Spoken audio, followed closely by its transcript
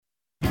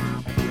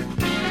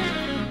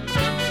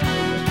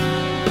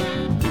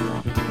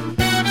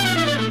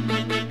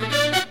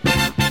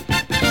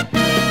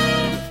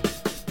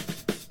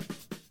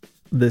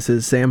This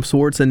is Sam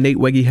Swartz and Nate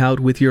Wegehout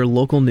with your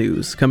local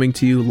news, coming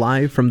to you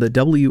live from the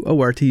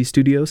WORT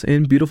studios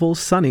in beautiful,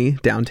 sunny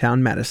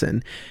downtown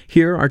Madison.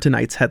 Here are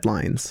tonight's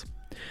headlines.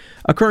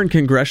 A current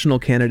congressional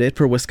candidate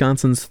for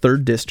Wisconsin's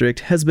 3rd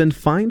District has been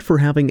fined for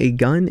having a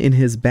gun in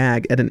his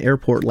bag at an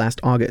airport last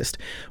August.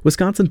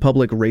 Wisconsin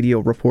Public Radio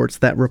reports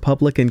that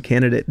Republican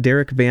candidate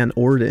Derek Van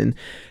Orden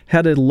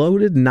had a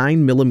loaded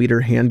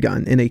 9mm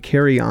handgun in a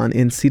carry-on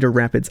in Cedar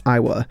Rapids,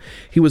 Iowa.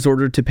 He was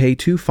ordered to pay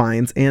 2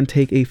 fines and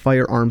take a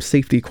firearms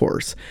safety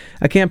course.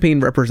 A campaign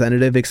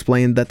representative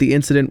explained that the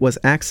incident was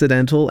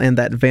accidental and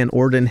that Van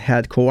Orden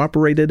had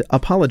cooperated,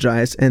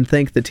 apologized, and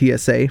thanked the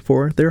TSA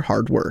for their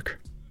hard work.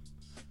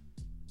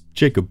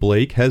 Jacob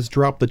Blake has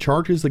dropped the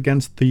charges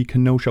against the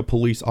Kenosha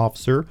police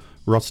officer,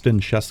 Rustin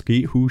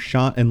Shesky, who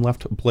shot and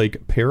left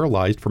Blake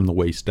paralyzed from the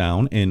waist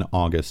down in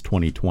August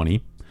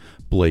 2020.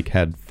 Blake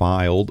had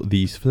filed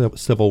the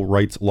civil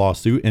rights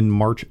lawsuit in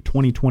March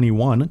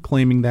 2021,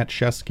 claiming that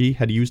Shesky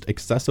had used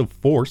excessive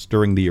force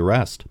during the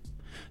arrest.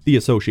 The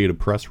Associated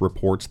Press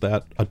reports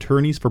that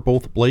attorneys for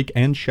both Blake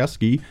and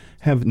Shesky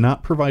have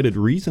not provided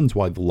reasons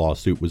why the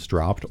lawsuit was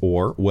dropped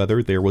or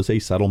whether there was a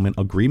settlement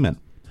agreement.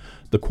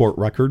 The court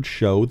records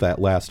show that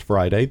last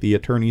Friday, the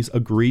attorneys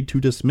agreed to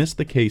dismiss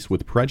the case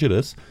with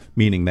prejudice,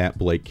 meaning that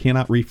Blake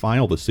cannot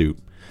refile the suit.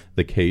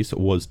 The case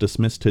was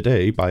dismissed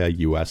today by a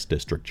U.S.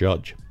 district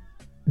judge.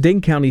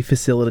 Dane County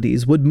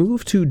facilities would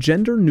move to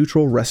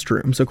gender-neutral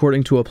restrooms,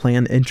 according to a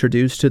plan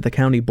introduced to the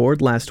county board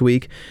last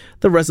week.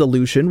 The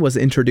resolution was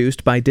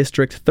introduced by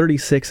District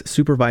 36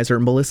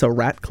 Supervisor Melissa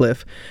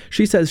Ratcliffe.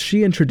 She says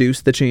she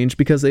introduced the change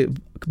because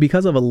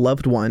of a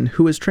loved one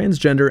who is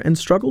transgender and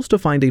struggles to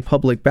find a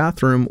public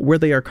bathroom where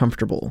they are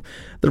comfortable.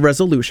 The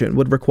resolution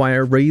would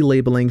require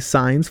relabeling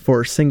signs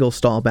for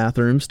single-stall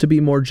bathrooms to be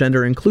more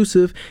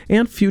gender-inclusive,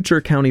 and future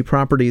county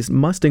properties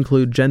must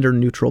include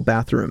gender-neutral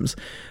bathrooms.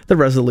 The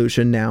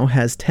resolution now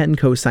has 10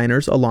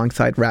 co-signers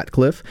alongside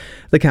Ratcliffe.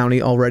 The county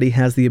already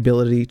has the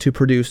ability to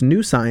produce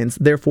new signs,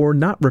 therefore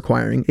not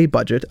requiring a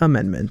budget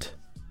amendment.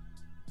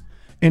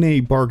 In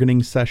a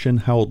bargaining session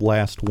held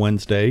last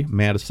Wednesday,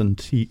 Madison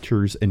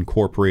Teachers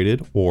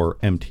Incorporated, or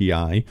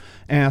MTI,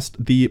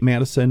 asked the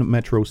Madison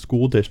Metro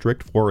School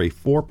District for a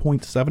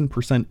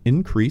 4.7%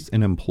 increase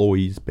in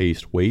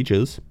employees-based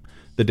wages.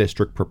 The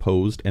district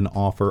proposed an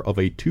offer of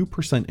a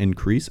 2%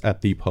 increase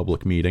at the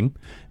public meeting.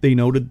 They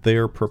noted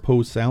their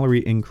proposed salary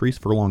increase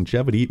for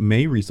longevity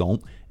may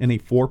result in a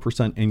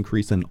 4%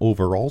 increase in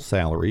overall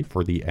salary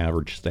for the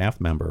average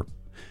staff member.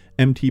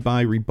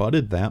 MTI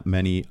rebutted that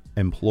many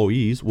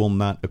employees will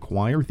not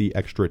acquire the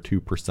extra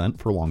 2%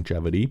 for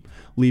longevity,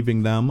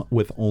 leaving them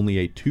with only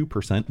a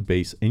 2%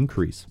 base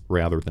increase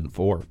rather than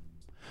 4%.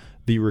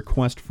 The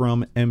request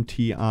from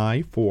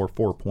MTI for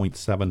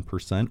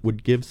 4.7%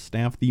 would give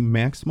staff the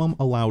maximum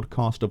allowed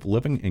cost of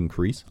living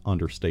increase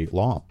under state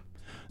law.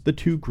 The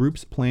two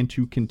groups plan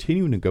to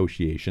continue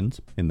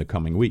negotiations in the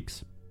coming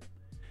weeks.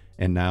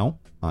 And now,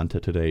 on to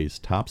today's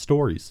top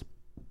stories.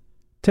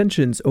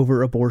 Tensions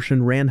over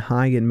abortion ran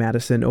high in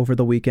Madison over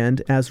the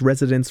weekend as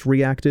residents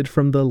reacted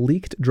from the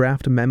leaked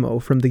draft memo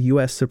from the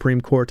U.S.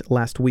 Supreme Court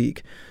last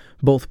week.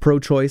 Both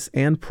pro-choice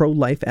and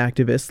pro-life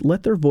activists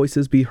let their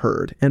voices be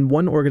heard, and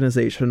one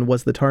organization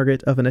was the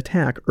target of an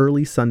attack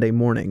early Sunday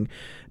morning.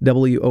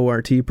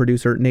 WORT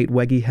producer Nate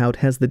Wegehout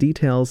has the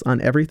details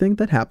on everything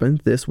that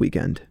happened this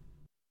weekend.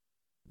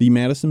 The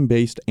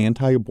Madison-based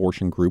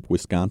anti-abortion group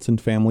Wisconsin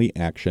Family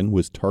Action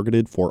was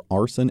targeted for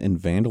arson and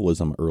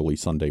vandalism early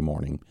Sunday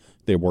morning.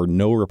 There were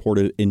no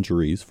reported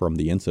injuries from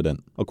the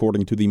incident.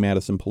 According to the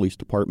Madison Police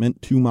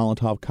Department, 2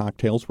 Molotov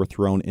cocktails were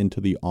thrown into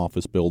the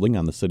office building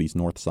on the city's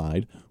north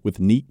side, with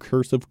neat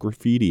cursive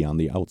graffiti on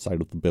the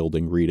outside of the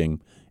building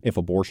reading, "If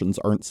abortions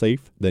aren't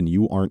safe, then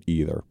you aren't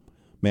either."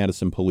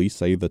 Madison police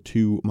say the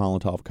 2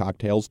 Molotov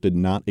cocktails did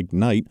not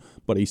ignite,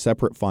 but a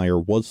separate fire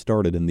was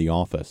started in the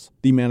office.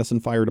 The Madison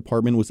Fire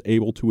Department was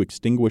able to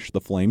extinguish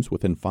the flames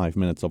within 5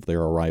 minutes of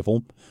their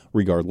arrival.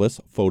 Regardless,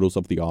 photos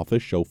of the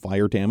office show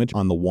fire damage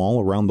on the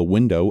wall around the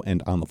window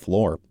and on the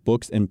floor.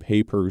 Books and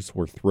papers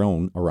were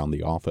thrown around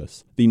the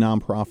office. The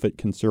nonprofit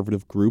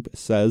conservative group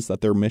says that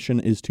their mission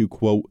is to,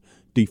 quote,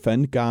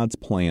 defend God's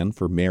plan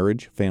for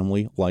marriage,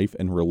 family, life,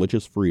 and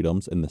religious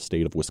freedoms in the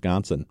state of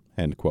Wisconsin,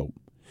 end quote.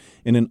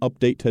 In an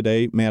update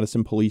today,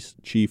 Madison Police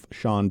Chief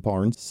Sean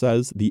Barnes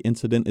says the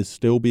incident is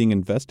still being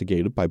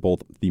investigated by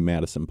both the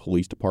Madison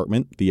Police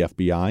Department, the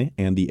FBI,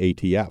 and the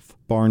ATF.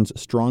 Barnes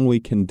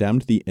strongly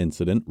condemned the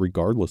incident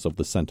regardless of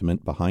the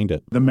sentiment behind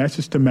it. The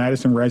message to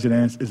Madison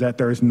residents is that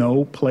there is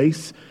no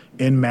place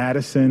in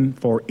Madison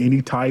for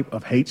any type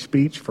of hate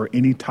speech, for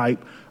any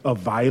type of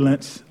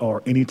violence,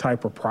 or any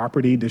type of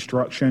property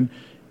destruction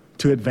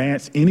to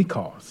advance any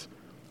cause.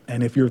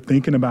 And if you're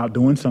thinking about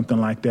doing something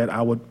like that,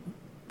 I would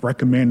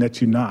recommend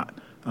that you not.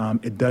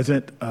 It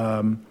doesn't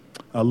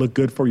look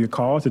good for your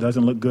cause. It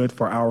doesn't look good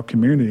for our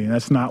community, and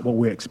that's not what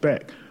we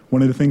expect.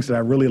 One of the things that I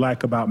really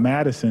like about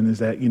Madison is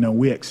that,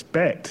 we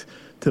expect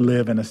to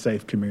live in a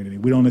safe community.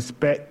 We don't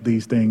expect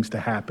these things to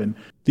happen.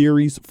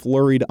 Theories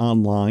flurried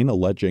online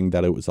alleging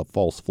that it was a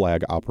false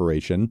flag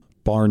operation.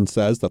 Barnes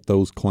says that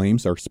those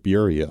claims are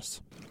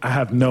spurious. I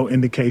have no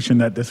indication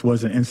that this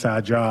was an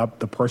inside job.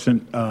 The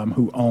person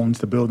who owns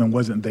the building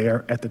wasn't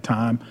there at the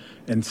time,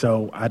 and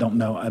so I don't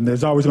know. And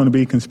there's always going to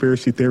be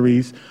conspiracy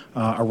theories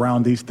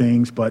around these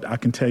things, but I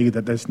can tell you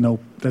that there's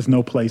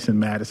no place in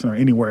Madison or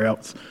anywhere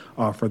else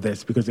for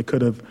this, because it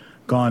could have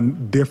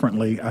gone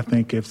differently, I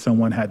think, if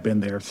someone had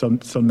been there. So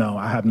no,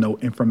 I have no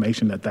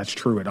information that that's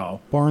true at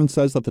all. Barnes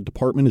says that the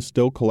department is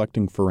still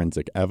collecting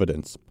forensic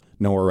evidence.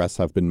 No arrests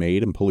have been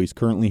made, and police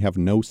currently have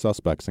no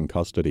suspects in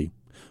custody.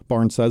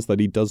 Barnes says that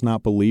he does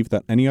not believe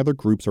that any other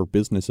groups or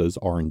businesses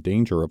are in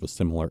danger of a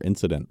similar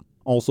incident.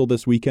 Also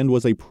this weekend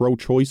was a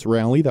pro-choice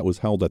rally that was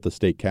held at the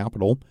state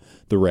capitol.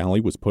 The rally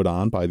was put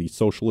on by the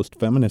Socialist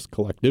Feminist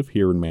Collective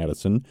here in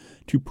Madison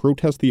to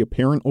protest the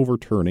apparent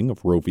overturning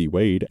of Roe v.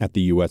 Wade at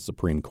the U.S.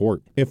 Supreme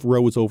Court. If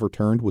Roe is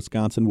overturned,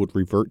 Wisconsin would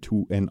revert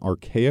to an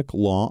archaic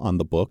law on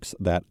the books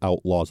that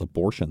outlaws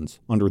abortions.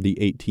 Under the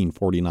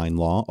 1849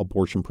 law,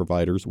 abortion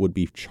providers would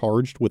be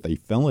charged with a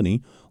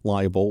felony,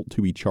 liable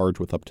to be charged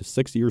with up to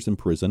 6 years in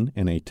prison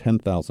and a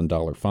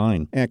 $10,000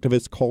 fine.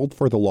 Activists called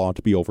for the law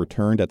to be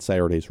overturned at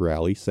Saturday's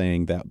rally,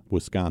 saying that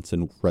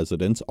Wisconsin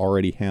residents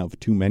already have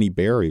too many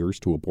barriers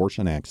to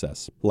abortion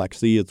access.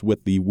 Lexi is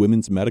with the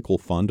Women's Medical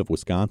Fund of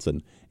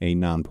Wisconsin, a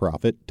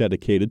nonprofit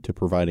dedicated to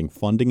providing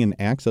funding and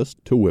access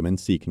to women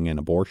seeking an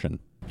abortion.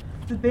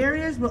 The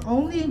barriers will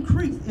only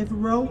increase if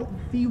Roe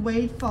v.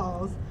 Wade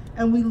falls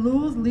and we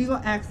lose legal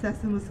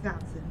access in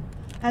Wisconsin.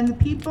 And the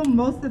people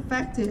most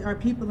affected are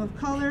people of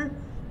color,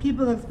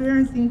 people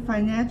experiencing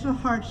financial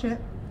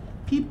hardship,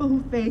 people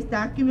who face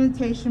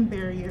documentation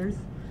barriers,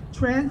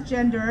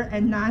 transgender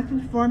and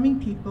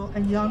non-conforming people,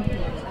 and young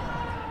people.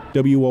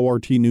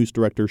 WORT News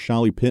Director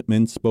Shelly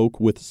Pittman spoke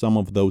with some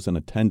of those in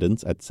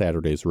attendance at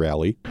Saturday's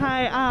rally.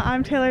 Hi,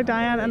 I'm Taylor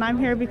Diane, and I'm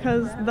here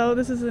because though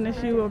this is an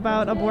issue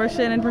about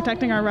abortion and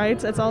protecting our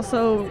rights, it's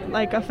also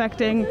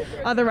affecting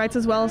other rights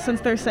as well,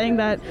 since they're saying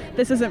that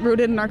this isn't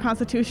rooted in our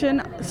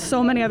Constitution.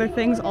 So many other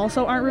things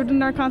also aren't rooted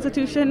in our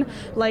Constitution,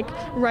 like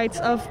rights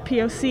of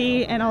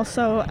POC and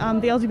also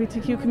the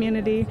LGBTQ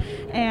community,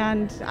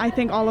 and I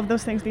think all of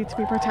those things need to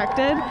be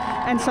protected,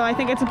 and so I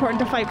think it's important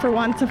to fight for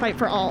one, to fight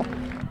for all.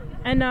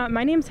 And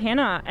my name's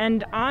Hannah,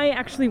 and I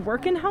actually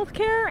work in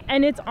healthcare,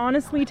 and it's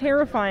honestly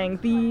terrifying,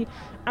 the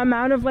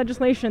amount of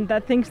legislation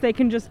that thinks they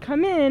can just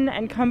come in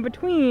and come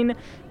between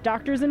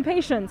doctors and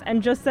patients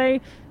and just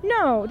say,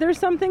 no, there's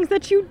some things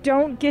that you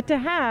don't get to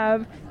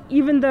have,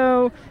 even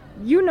though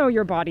you know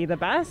your body the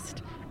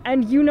best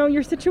and you know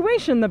your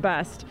situation the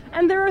best.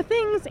 And there are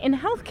things in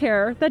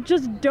healthcare that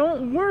just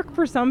don't work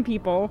for some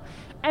people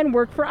and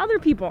work for other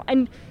people.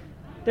 And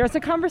there's a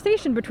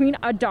conversation between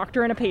a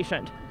doctor and a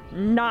patient,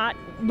 not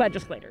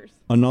legislators.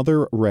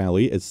 Another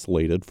rally is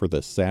slated for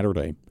this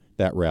Saturday.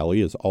 That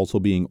rally is also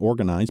being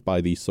organized by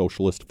the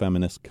Socialist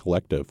Feminist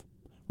Collective.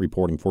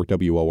 Reporting for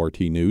WORT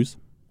News,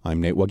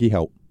 I'm Nate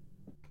Wuggy-Helt.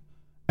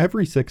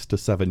 Every 6 to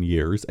 7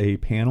 years, a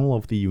panel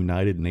of the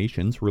United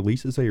Nations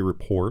releases a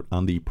report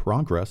on the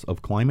progress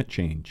of climate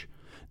change.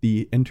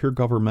 The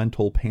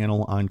Intergovernmental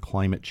Panel on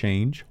Climate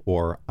Change,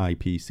 or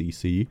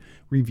IPCC,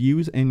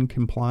 reviews and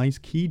compiles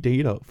key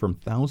data from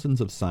thousands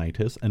of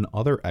scientists and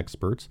other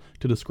experts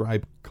to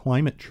describe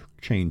climate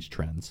change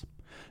trends.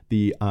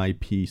 The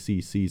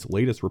IPCC's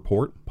latest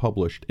report,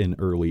 published in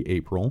early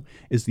April,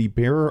 is the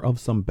bearer of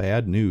some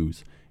bad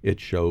news. It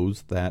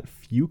shows that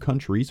few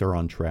countries are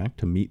on track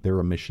to meet their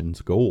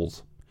emissions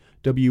goals.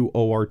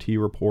 WORT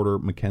reporter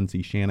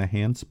Mackenzie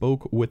Shanahan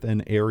spoke with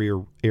an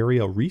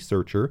area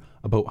researcher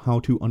about how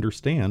to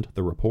understand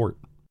the report.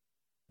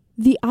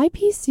 The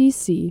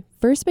IPCC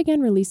first began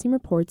releasing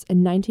reports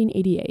in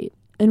 1988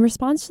 in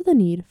response to the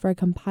need for a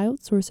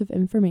compiled source of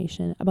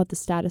information about the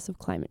status of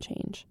climate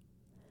change.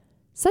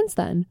 Since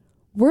then,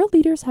 world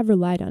leaders have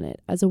relied on it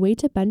as a way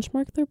to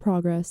benchmark their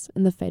progress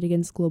in the fight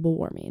against global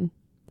warming.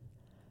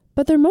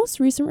 But their most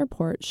recent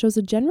report shows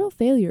a general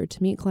failure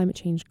to meet climate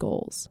change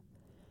goals.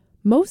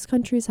 Most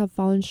countries have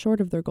fallen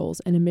short of their goals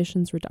in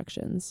emissions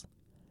reductions.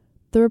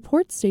 The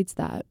report states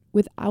that,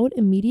 without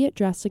immediate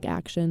drastic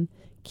action,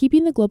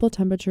 keeping the global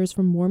temperatures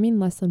from warming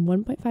less than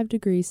 1.5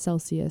 degrees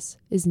Celsius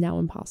is now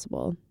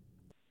impossible.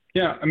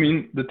 Yeah,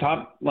 the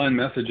top line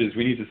message is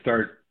we need to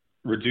start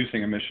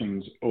reducing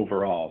emissions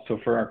overall. So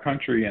for our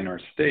country and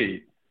our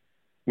state,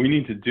 we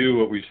need to do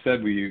what we've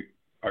said we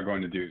are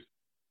going to do.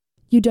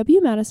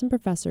 UW-Madison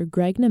professor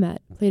Greg Nemeth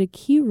played a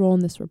key role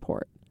in this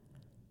report.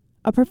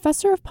 A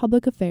professor of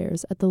public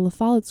affairs at the La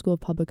Follette School of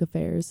Public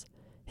Affairs,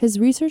 his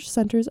research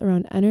centers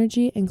around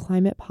energy and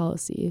climate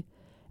policy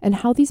and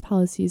how these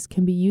policies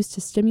can be used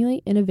to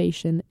stimulate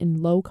innovation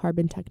in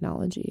low-carbon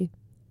technology.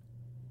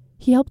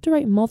 He helped to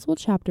write multiple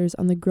chapters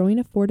on the growing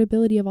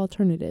affordability of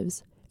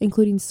alternatives,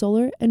 including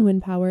solar and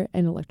wind power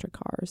and electric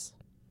cars.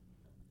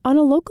 On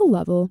a local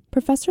level,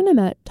 Professor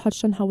Nemeth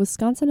touched on how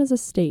Wisconsin as a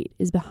state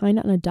is behind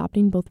on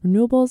adopting both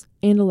renewables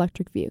and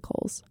electric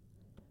vehicles.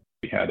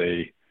 We had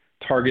a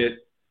target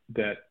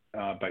that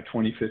by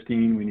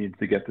 2015 we needed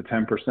to get to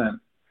 10%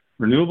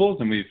 renewables,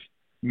 and we've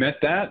met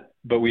that,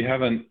 but we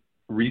haven't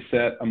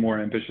reset a more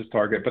ambitious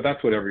target. But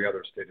that's what every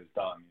other state has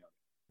done.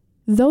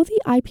 Though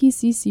the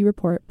IPCC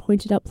report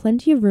pointed out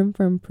plenty of room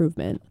for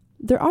improvement,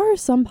 there are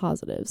some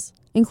positives,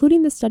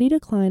 including the steady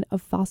decline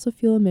of fossil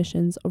fuel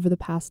emissions over the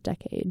past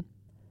decade.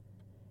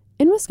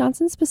 In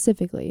Wisconsin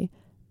specifically,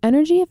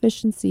 energy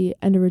efficiency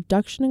and a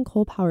reduction in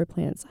coal power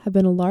plants have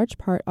been a large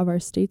part of our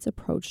state's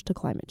approach to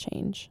climate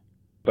change.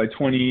 By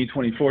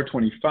 2024,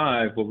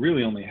 25, we'll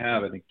really only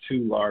have, I think,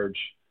 2 large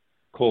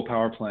coal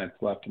power plants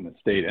left in the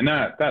state. And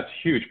that's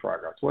huge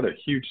progress. What a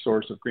huge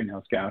source of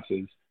greenhouse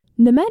gases.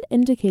 Nemet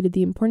indicated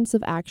the importance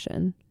of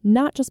action,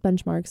 not just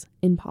benchmarks,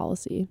 in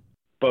policy.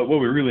 But what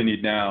we really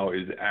need now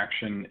is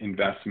action,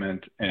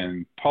 investment,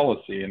 and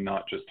policy, and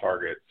not just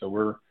targets. So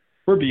we're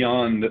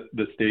beyond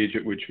the stage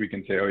at which we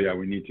can say, oh yeah,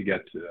 we need to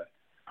get to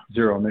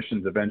zero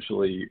emissions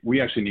eventually. We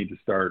actually need to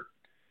start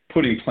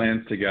putting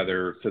plans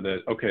together so that,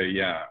 okay,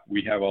 yeah,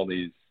 we have all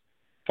these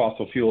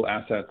fossil fuel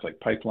assets like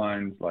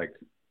pipelines, like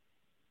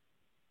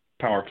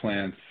power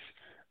plants,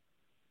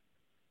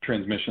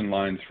 transmission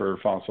lines for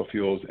fossil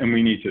fuels, and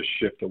we need to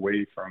shift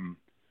away from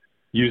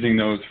using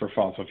those for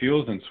fossil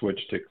fuels and switch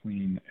to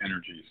clean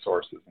energy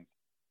sources.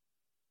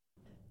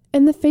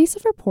 In the face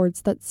of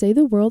reports that say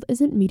the world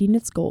isn't meeting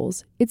its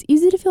goals, it's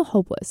easy to feel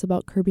hopeless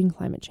about curbing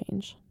climate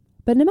change.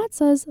 But Nemet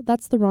says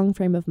that's the wrong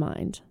frame of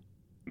mind.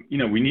 You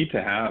know, we need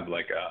to have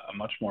like a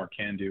much more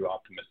can-do,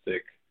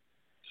 optimistic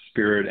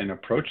spirit and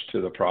approach to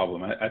the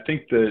problem. I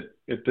think that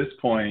at this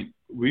point,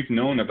 we've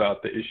known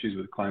about the issues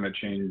with climate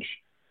change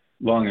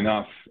long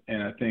enough,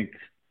 and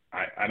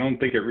I don't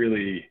think it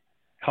really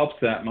helps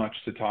that much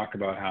to talk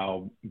about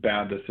how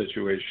bad the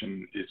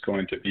situation is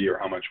going to be or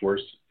how much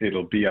worse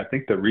it'll be. I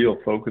think the real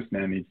focus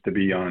now needs to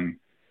be on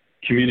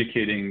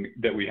communicating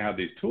that we have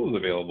these tools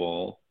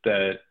available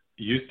that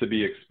used to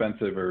be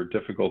expensive or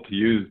difficult to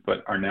use,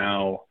 but are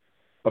now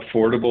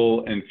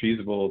affordable and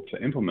feasible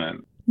to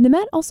implement.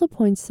 Nemet also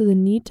points to the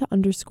need to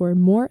underscore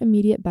more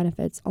immediate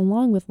benefits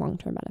along with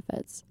long-term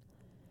benefits.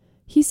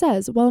 He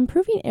says, while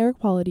improving air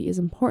quality is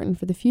important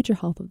for the future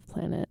health of the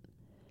planet,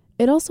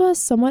 it also has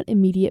somewhat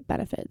immediate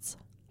benefits,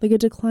 like a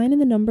decline in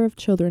the number of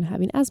children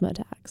having asthma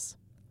attacks.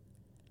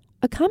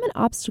 A common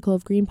obstacle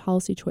of green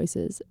policy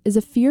choices is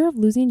a fear of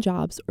losing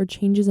jobs or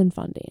changes in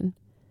funding.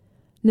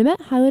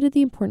 Nemet highlighted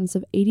the importance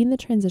of aiding the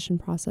transition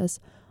process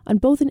on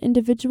both an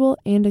individual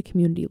and a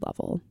community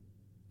level.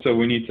 So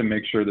we need to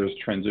make sure there's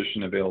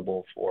transition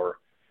available for,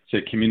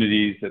 say,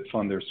 communities that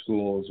fund their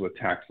schools with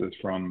taxes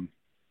from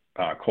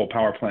coal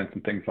power plants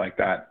and things like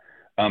that.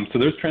 So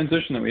there's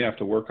transition that we have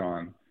to work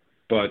on,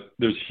 but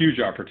there's huge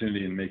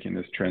opportunity in making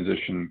this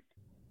transition.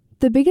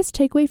 The biggest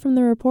takeaway from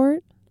the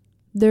report?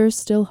 There's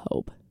still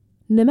hope.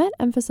 Nemet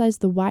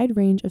emphasized the wide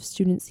range of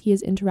students he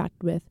has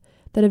interacted with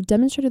that have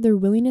demonstrated their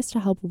willingness to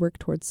help work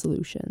towards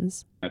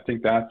solutions. I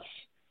think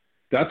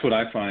that's what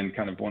I find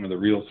kind of one of the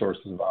real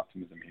sources of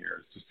optimism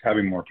here, is just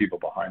having more people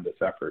behind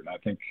this effort. And I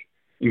think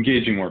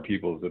engaging more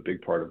people is a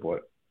big part of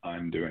what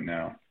I'm doing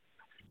now.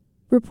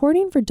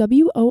 Reporting for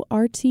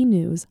WORT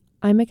News,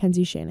 I'm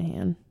Mackenzie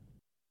Shanahan.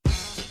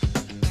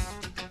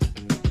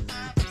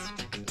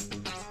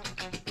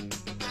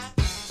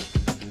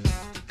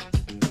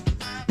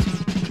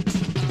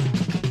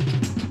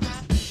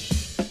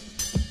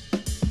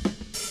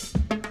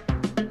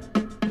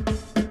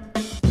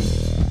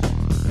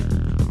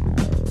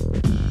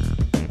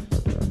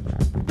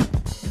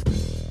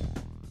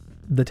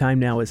 The time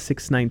now is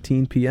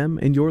 6:19 p.m.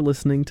 and you're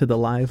listening to the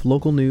live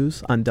local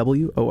news on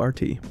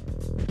WORT.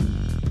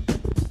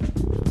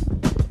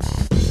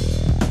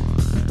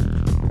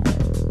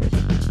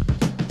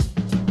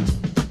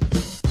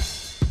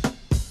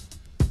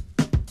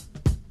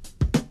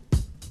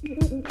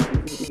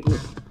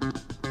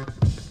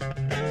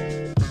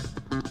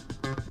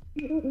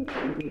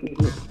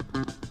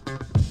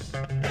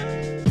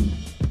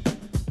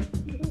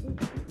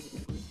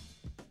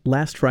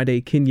 Last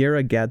Friday,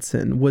 Kinyera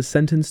Gadsden was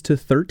sentenced to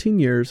 13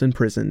 years in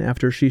prison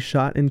after she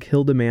shot and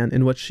killed a man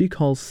in what she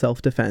calls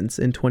self-defense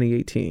in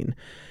 2018.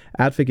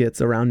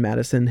 Advocates around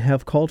Madison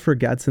have called for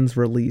Gadsden's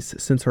release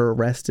since her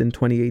arrest in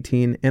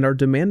 2018 and are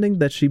demanding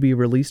that she be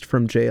released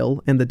from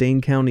jail and the Dane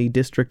County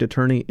District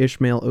Attorney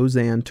Ishmael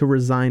Ozan to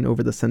resign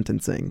over the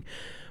sentencing.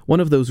 One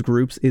of those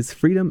groups is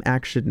Freedom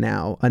Action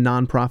Now, a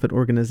nonprofit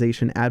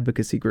organization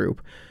advocacy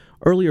group.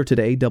 Earlier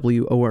today,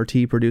 WORT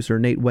producer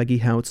Nate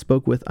Wegehout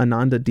spoke with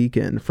Ananda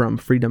Deacon from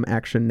Freedom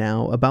Action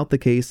Now about the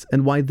case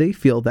and why they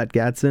feel that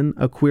Gadsden,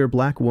 a queer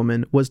black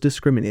woman, was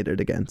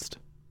discriminated against.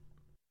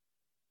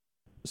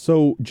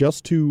 So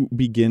just to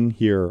begin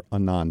here,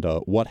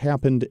 Ananda, what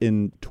happened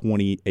in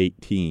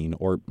 2018?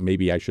 Or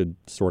maybe I should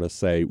sort of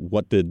say,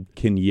 what did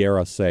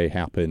Kinyera say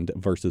happened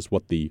versus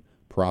what the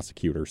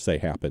prosecutors say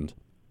happened?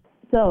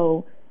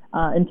 So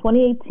in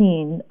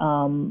 2018,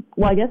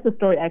 I guess the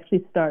story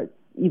actually starts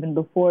even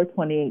before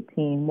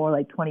 2018, more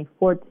like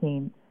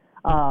 2014,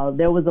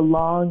 there was a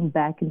long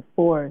back and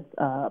forth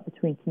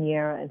between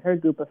Kinyera and her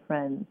group of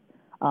friends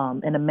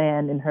and a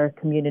man in her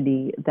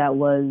community that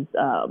was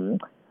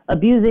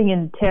abusing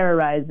and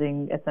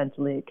terrorizing,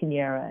 essentially,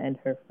 Kinyera and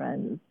her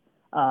friends.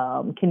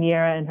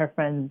 Kinyera and her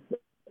friends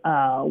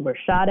were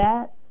shot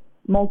at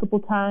multiple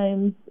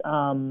times.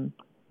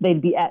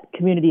 they'd be at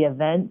community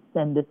events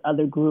and this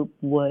other group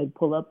would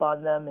pull up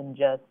on them and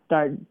just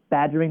start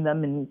badgering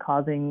them and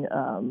causing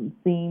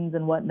scenes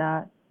and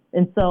whatnot.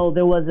 And so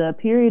there was a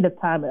period of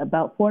time,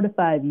 about 4 to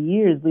 5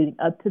 years leading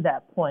up to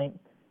that point,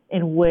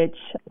 in which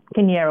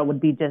Kenyera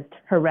would be just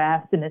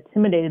harassed and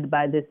intimidated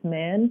by this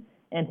man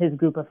and his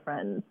group of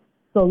friends.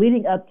 So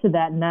leading up to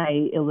that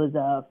night, it was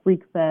a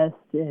Freak Fest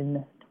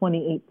in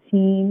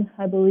 2018,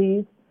 I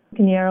believe.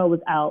 Kenyera was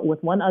out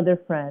with one other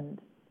friend,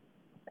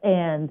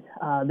 and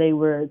they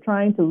were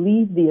trying to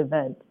leave the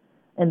event,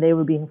 and they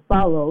were being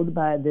followed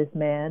by this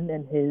man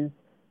and his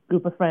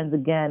group of friends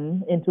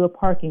again into a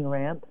parking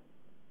ramp.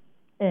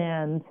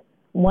 And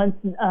once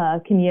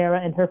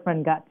Kenyera and her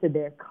friend got to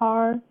their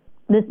car,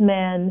 this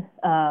man,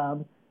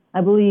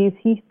 I believe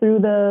he threw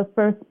the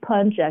first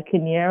punch at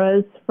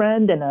Kenyera's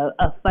friend and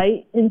a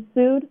fight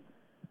ensued.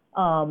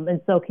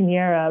 And so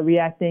Kenyera,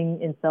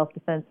 reacting in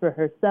self-defense for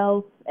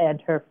herself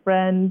and her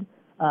friend,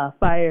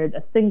 fired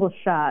a single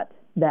shot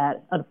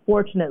that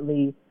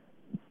unfortunately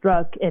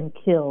struck and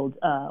killed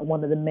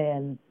one of the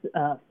man's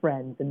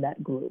friends in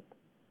that group.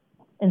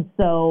 And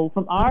so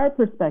from our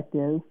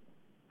perspective,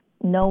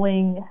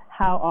 knowing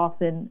how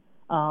often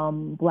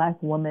Black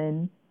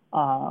women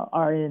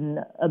are in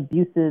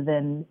abusive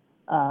and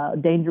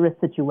dangerous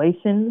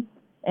situations,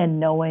 and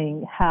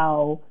knowing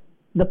how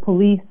the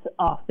police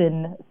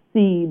often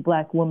see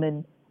Black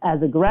women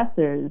as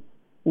aggressors,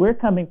 we're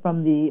coming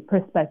from the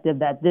perspective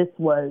that this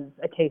was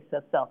a case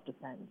of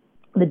self-defense.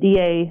 The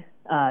DA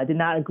did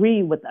not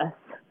agree with us,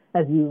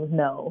 as you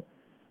know,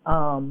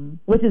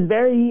 which is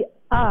very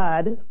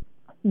odd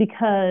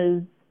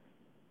because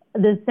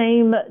the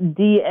same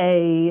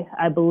DA,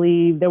 I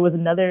believe, there was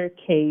another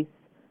case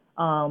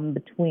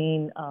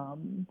between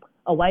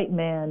a white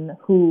man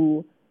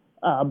who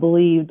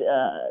believed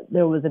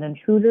there was an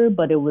intruder,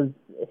 but it was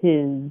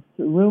his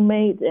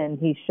roommate, and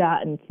he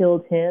shot and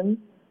killed him,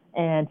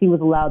 and he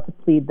was allowed to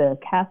plead the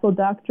Castle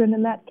Doctrine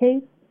in that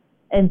case.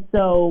 And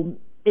so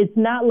it's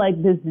not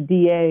like this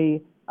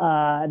DA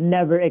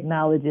never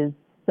acknowledges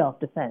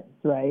self-defense,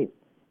 right?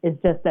 It's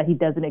just that he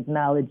doesn't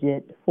acknowledge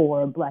it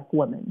for Black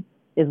women,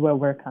 is where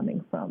we're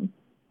coming from.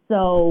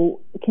 So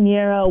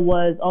Kenyera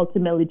was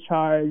ultimately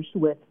charged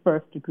with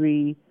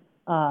first-degree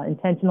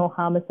intentional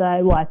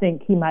homicide. Well, I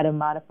think he might have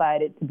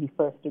modified it to be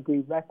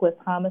first-degree reckless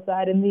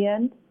homicide in the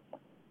end.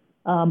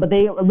 But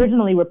they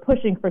originally were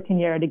pushing for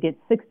Kenyera to get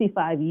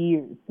 65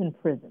 years in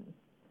prison.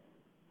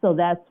 So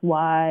that's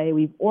why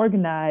we've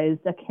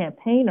organized a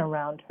campaign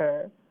around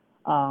her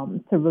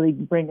to really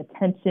bring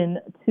attention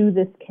to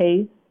this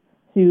case,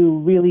 to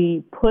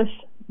really push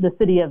the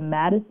city of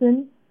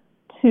Madison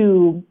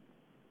to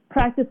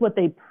practice what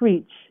they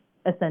preach,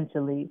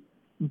 essentially,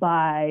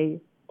 by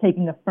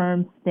taking a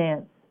firm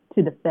stance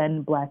to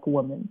defend Black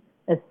women,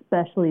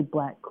 especially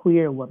Black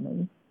queer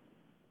women.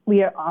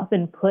 We are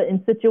often put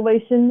in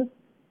situations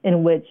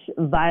in which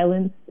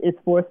violence is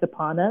forced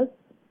upon us,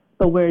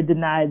 but we're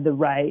denied the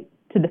right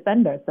to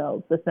defend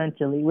ourselves,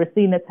 essentially. We're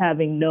seen as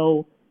having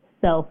no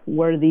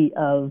self-worthy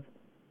of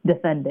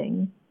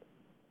defending.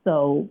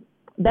 So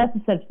that's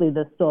essentially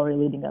the story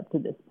leading up to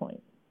this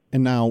point.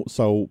 And now,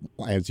 so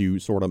as you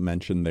sort of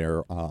mentioned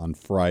there on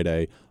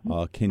Friday,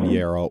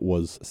 Kenyera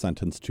was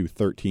sentenced to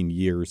 13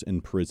 years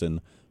in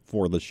prison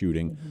for the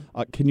shooting.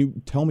 Can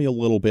you tell me a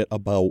little bit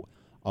about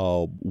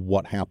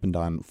what happened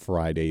on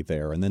Friday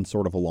there? And then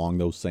sort of along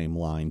those same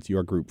lines,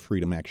 your group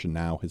Freedom Action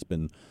Now has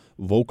been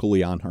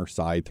vocally on her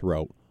side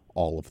throughout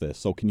all of this.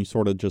 So can you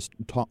sort of just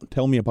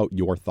tell me about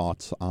your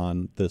thoughts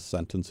on this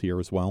sentence here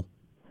as well?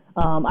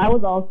 I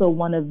was also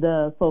one of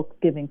the folks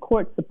giving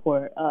court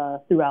support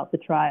throughout the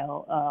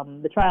trial.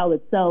 The trial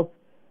itself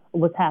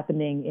was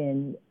happening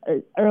in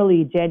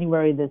early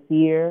January this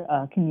year.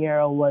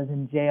 Kenyera was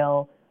in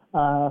jail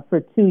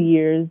for 2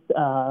 years.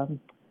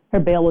 Her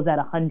bail was at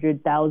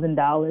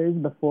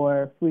 $100,000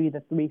 before Free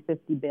the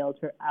 350 bailed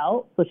her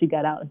out. So she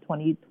got out in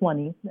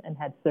 2020 and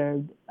had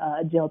served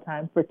jail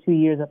time for 2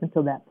 years up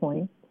until that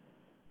point.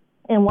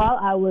 And while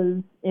I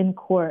was in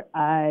court,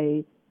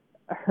 I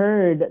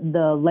heard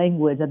the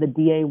language that the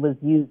DA was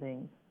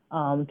using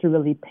to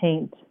really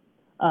paint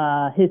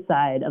his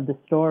side of the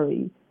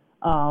story.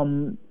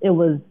 It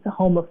was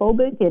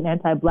homophobic and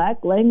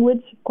anti-Black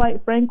language,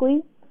 quite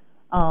frankly,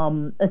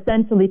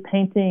 essentially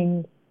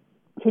painting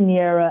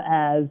Kenyera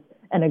as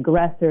an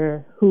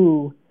aggressor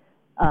who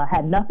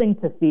had nothing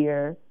to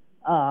fear,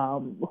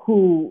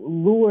 who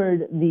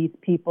lured these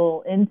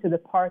people into the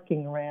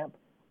parking ramp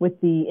with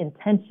the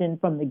intention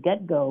from the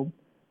get-go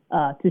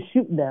to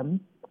shoot them.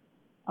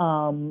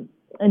 And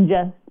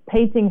just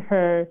painting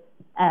her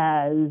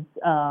as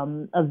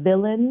a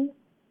villain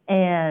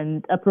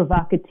and a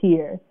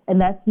provocateur. And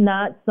that's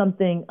not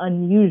something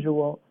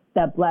unusual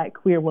that Black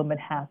queer women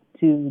have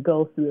to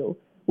go through.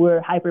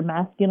 We're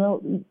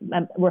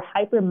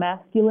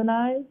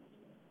hyper-masculinized,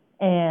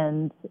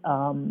 and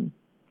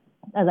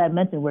as I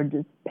mentioned, we're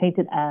just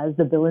painted as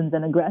the villains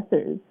and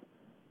aggressors.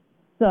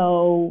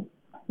 So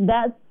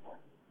that's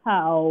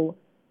how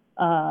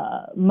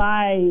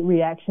my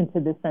reaction to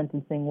this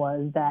sentencing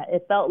was, that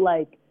it felt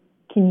like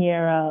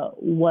Kenyera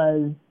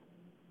was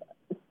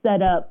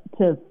set up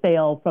to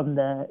fail from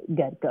the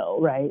get-go,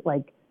 right?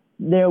 Like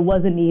there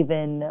wasn't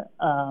even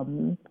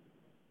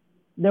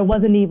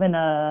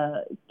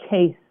a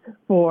case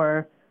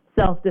for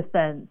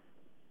self-defense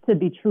to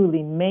be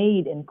truly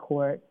made in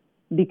court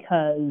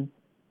because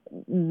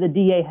the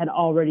DA had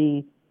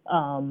already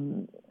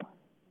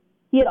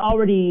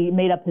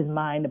made up his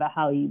mind about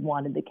how he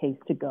wanted the case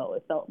to go,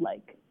 it felt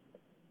like.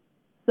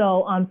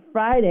 So on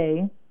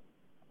Friday,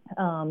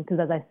 because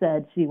as I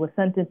said, she was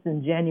sentenced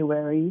in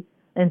January,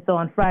 and so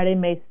on Friday,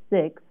 May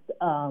 6th,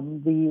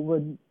 we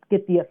would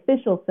get the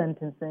official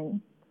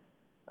sentencing.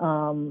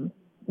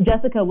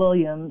 Jessica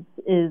Williams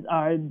is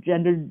our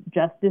gender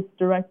justice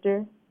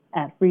director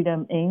at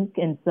Freedom Inc.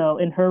 And so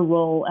in her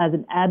role as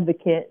an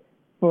advocate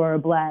for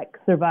Black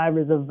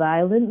survivors of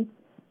violence,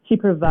 she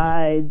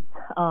provides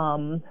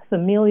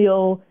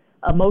familial,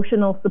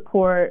 emotional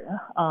support,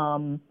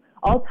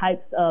 all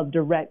types of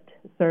direct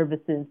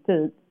services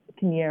to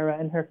Kinyera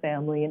and her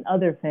family and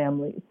other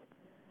families.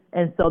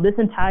 And so this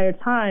entire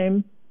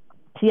time,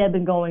 she had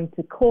been going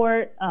to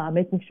court,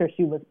 making sure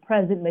she was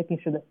present, making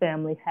sure the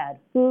family had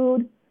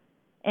food.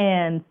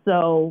 And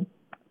so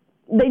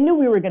they knew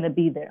we were going to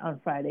be there on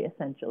Friday,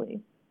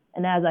 essentially.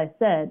 And as I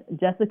said,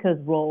 Jessica's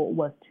role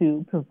was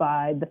to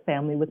provide the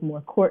family with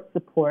more court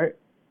support.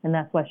 And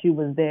that's why she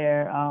was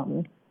there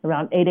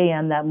around 8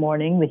 a.m. that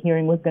morning. The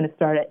hearing was going to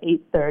start at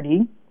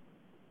 8:30.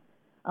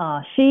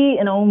 She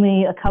and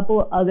only a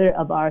couple other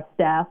of our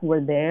staff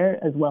were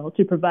there as well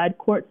to provide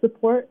court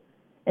support.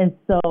 And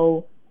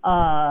so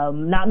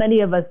not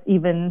many of us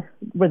even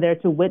were there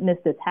to witness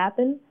this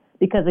happen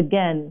because,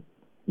 again,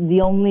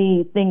 the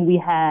only thing we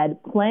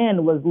had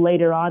planned was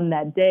later on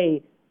that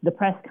day, the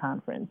press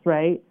conference,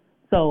 right?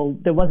 So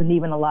there wasn't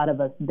even a lot of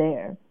us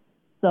there.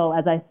 So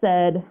as I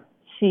said,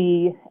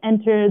 she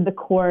entered the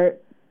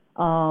court.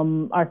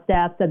 Our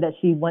staff said that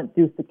she went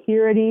through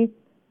security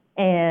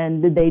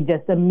and they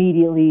just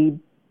immediately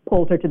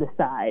pulled her to the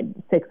side,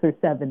 6 or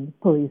 7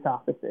 police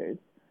officers.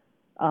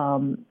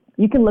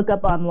 You can look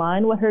up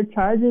online what her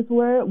charges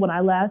were. When I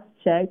last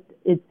checked,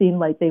 it seemed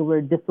like they were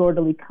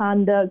disorderly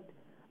conduct,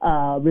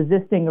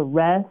 resisting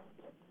arrest,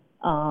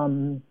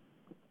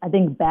 I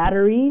think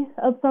battery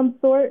of some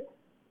sort.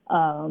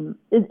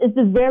 It's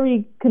just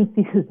very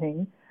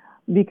confusing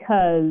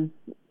because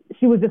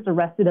she was just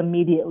arrested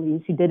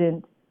immediately. She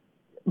didn't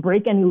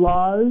break any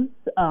laws.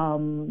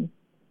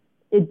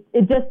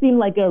 It just seemed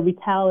like a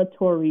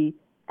retaliatory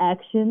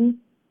action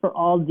for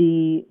all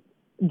the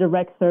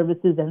direct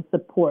services and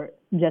support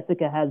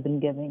Jessica has been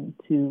giving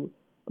to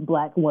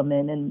Black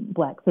women and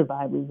Black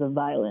survivors of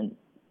violence.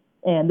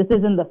 And this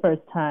isn't the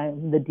first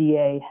time the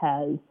DA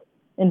has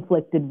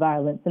inflicted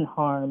violence and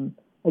harm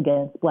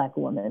against Black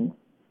women.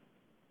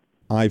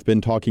 I've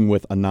been talking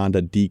with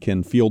Ananda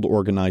Deacon, field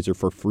organizer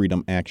for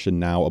Freedom Action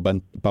Now,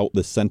 about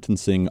the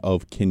sentencing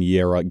of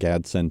Kinyera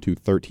Gadsden to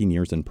 13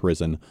 years in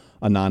prison.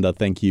 Ananda,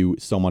 thank you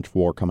so much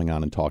for coming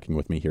on and talking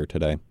with me here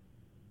today.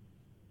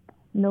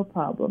 No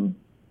problem.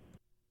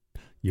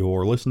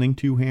 You're listening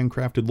to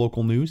Handcrafted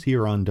Local News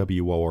here on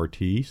WORT.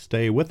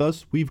 Stay with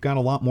us. We've got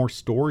a lot more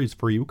stories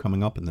for you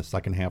coming up in the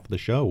second half of the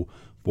show.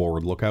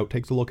 Forward Lookout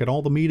takes a look at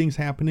all the meetings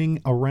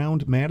happening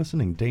around Madison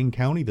and Dane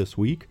County this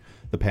week.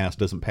 The Past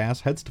Doesn't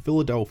Pass heads to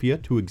Philadelphia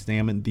to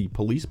examine the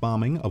police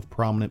bombing of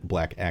prominent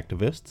Black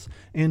activists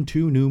and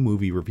 2 new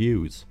movie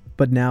reviews.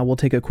 But now we'll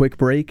take a quick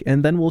break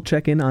and then we'll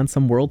check in on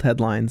some world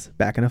headlines.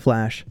 Back in a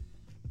flash.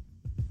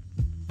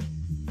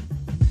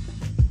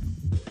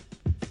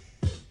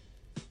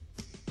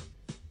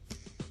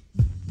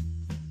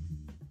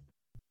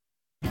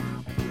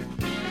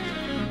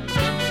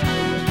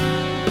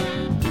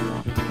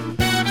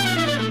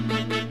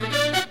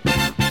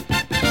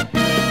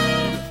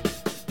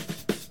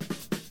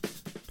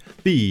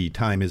 The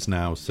time is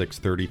now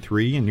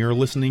 6:33, and you're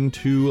listening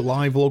to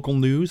live local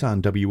news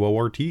on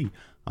WORT.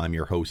 I'm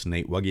your host,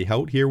 Nate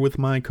Weggehout, here with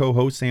my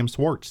co-host, Sam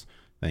Swartz.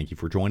 Thank you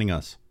for joining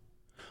us.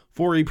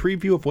 For a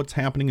preview of what's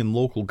happening in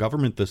local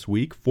government this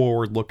week,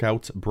 Forward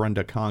Lookout's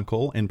Brenda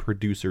Conkle and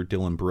producer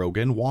Dylan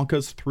Brogan walk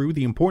us through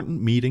the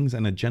important meetings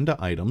and agenda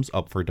items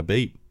up for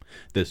debate.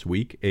 This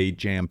week, a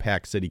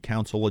jam-packed city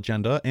council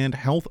agenda and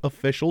health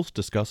officials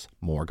discuss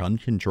more gun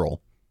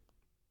control.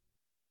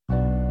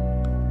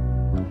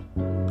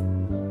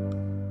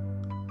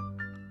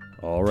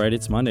 All right,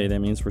 it's Monday. That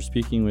means we're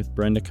speaking with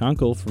Brenda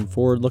Conkle from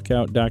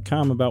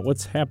ForwardLookout.com about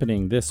what's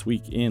happening this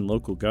week in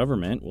local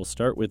government. We'll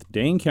start with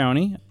Dane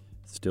County.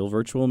 Still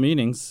virtual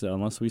meetings,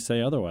 unless we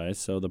say otherwise.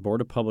 So the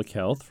Board of Public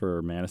Health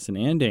for Madison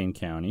and Dane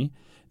County,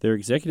 their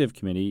executive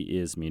committee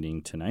is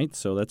meeting tonight.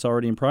 So that's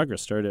already in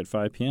progress, started at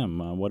 5 p.m.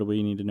 What do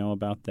we need to know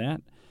about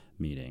that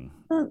meeting?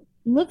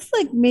 Looks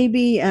like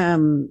maybe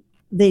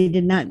they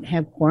did not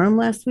have quorum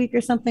last week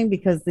or something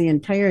because the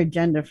entire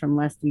agenda from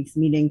last week's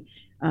meeting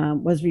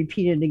was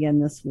repeated again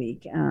this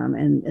week,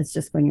 and it's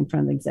just going in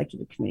front of the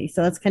executive committee.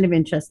 So that's kind of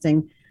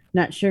interesting.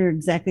 Not sure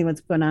exactly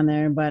what's going on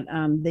there, but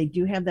they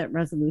do have that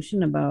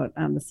resolution about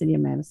the city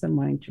of Madison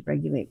wanting to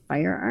regulate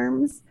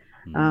firearms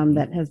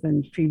that has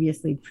been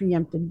previously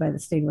preempted by the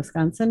state of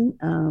Wisconsin.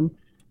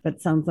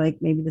 but sounds like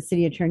maybe the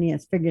city attorney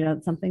has figured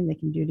out something they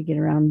can do to get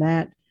around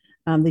that.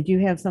 They do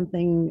have some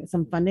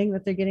funding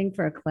that they're getting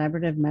for a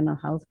collaborative mental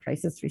health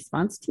crisis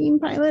response team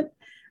pilot.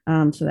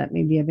 So that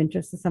may be of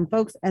interest to some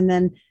folks. And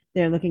then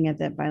they're looking at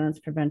that violence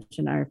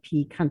prevention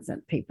RFP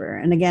consent paper.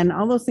 And again,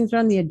 all those things were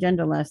on the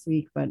agenda last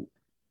week, but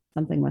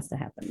something must have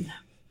happened.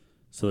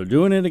 So they're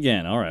doing it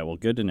again. All right. Well,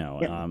 good to know.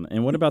 Yep.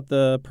 And what about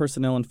the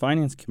Personnel and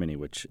Finance Committee,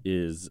 which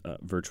is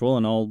virtual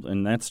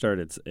and that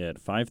started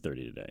at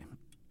 5:30 today?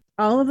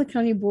 All of the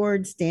county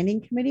board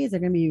standing committees are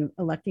going to be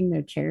electing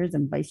their chairs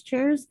and vice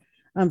chairs.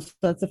 So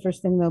that's the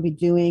first thing they'll be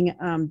doing.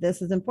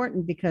 This is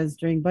important because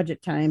during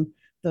budget time,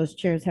 those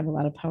chairs have a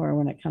lot of power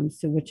when it comes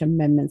to which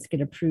amendments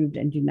get approved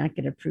and do not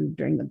get approved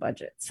during the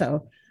budget.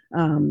 So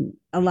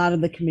a lot of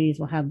the committees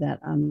will have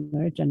that on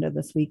their agenda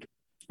this week.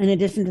 In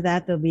addition to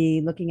that, they'll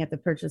be looking at the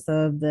purchase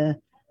of the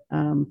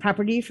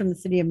property from the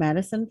city of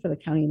Madison for the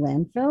county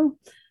landfill.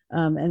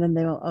 And then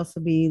they will also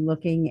be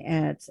looking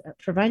at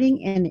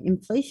providing an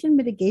inflation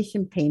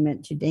mitigation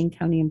payment to Dane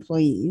County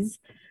employees.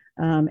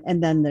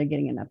 And then they're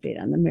getting an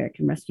update on the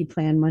American Rescue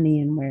Plan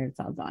money and where it's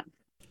all gone.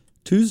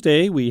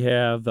 Tuesday, we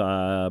have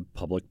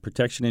Public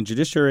Protection and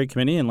Judiciary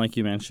Committee. And like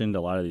you mentioned,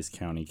 a lot of these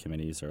county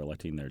committees are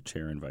electing their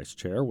chair and vice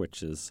chair,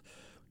 which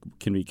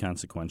can be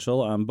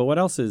consequential. But what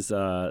else is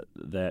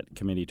that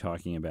committee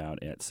talking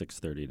about at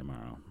 6:30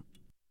 tomorrow?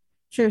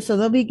 Sure. So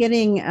they'll be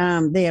getting,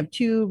 they have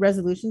two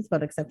resolutions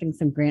about accepting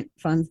some grant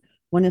funds.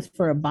 One is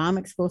for a bomb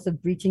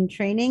explosive breaching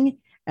training,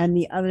 and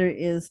the other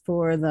is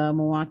for the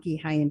Milwaukee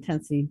high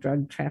intensity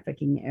drug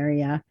trafficking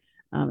area.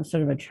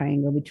 Sort of a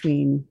triangle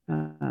between,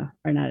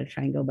 or not a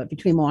triangle, but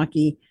between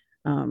Milwaukee,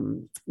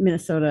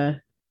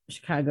 Minnesota,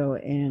 Chicago,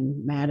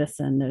 and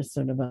Madison. There's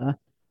sort of a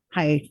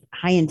high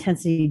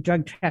intensity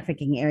drug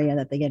trafficking area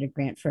that they get a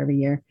grant for every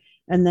year.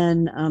 And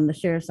then the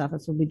sheriff's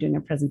office will be doing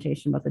a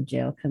presentation about the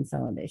jail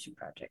consolidation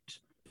project.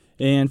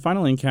 And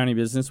finally, in county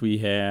business, we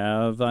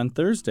have on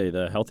Thursday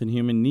the Health and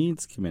Human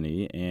Needs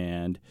Committee,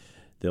 and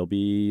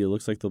it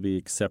looks like they'll be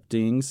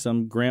accepting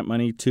some grant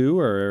money too,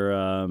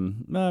 or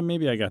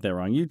maybe I got that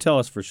wrong. You tell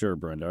us for sure,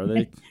 Brenda. Are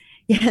they?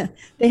 Yeah,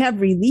 they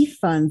have relief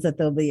funds that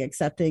they'll be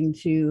accepting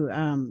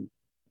to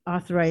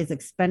authorize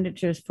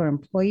expenditures for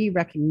employee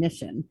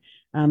recognition.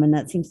 And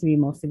that seems to be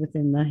mostly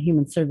within the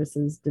Human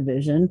Services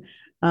Division.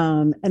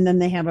 And then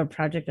they have a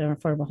project, an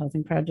affordable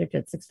housing project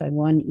at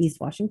 651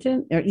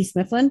 East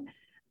Mifflin,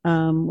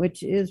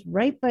 which is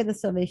right by the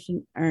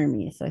Salvation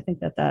Army. So I think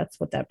that's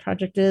what that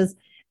project is.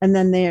 And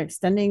then they're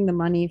extending the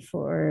money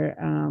for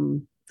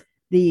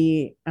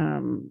the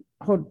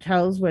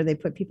hotels where they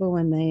put people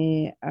when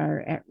they are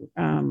at,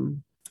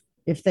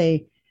 if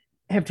they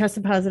have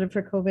tested positive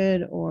for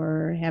COVID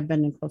or have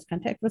been in close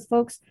contact with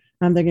folks.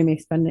 They're going to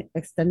be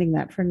extending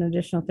that for an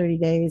additional 30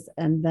 days.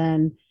 And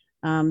then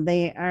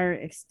they are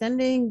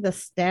extending the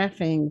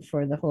staffing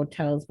for the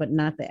hotels, but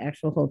not the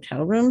actual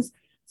hotel rooms,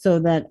 so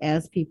that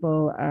as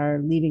people are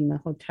leaving the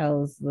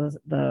hotels,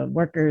 the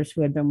workers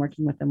who had been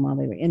working with them while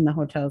they were in the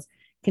hotels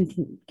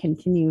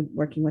continue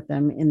working with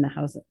them in the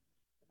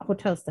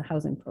hotels to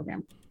housing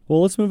program.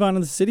 Well, let's move on to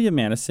the city of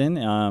Madison.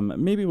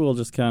 Maybe we'll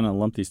just kind of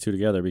lump these two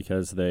together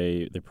because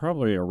they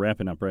probably are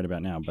wrapping up right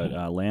about now. But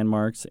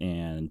Landmarks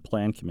and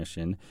Plan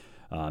Commission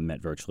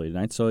met virtually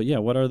tonight. So, yeah,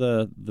 what are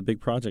the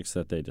big projects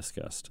that they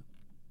discussed?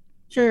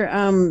 Sure.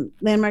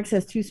 Landmarks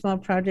has two small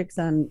projects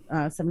on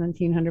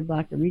 1700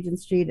 block of Regent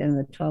Street and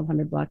the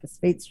 1200 block of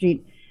Spate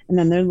Street. And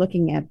then they're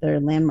looking at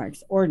their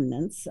landmarks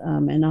ordinance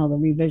and all the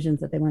revisions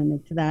that they want to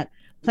make to that.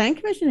 Plan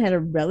Commission had a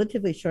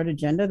relatively short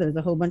agenda. There's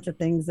a whole bunch of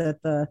things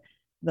that the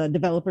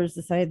developers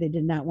decided they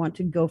did not want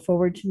to go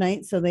forward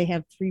tonight. So they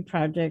have three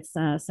projects,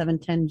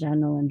 710 John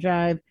Nolan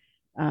Drive,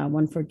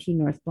 114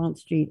 North Blount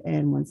Street,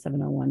 and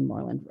 1701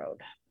 Moreland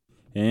Road.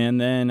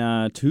 And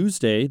then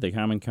Tuesday, the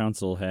Common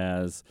Council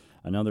has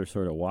another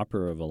sort of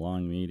whopper of a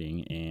long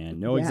meeting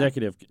and no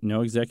executive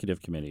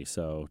committee.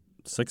 So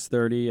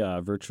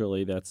 6:30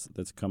 virtually. That's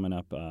coming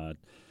up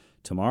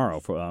tomorrow.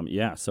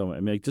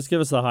 So just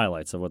give us the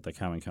highlights of what the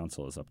Common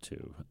Council is up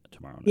to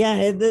tomorrow night. Yeah,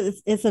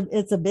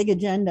 it's a big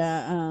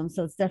agenda.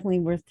 So it's definitely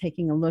worth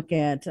taking a look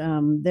at.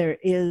 There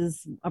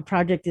is a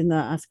project in the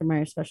Oscar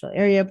Mayer Special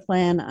Area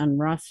Plan on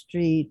Ross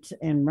Street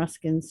and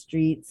Ruskin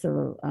Street.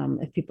 So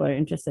if people are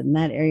interested in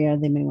that area,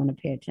 they may want to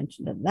pay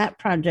attention to that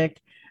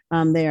project.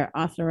 They are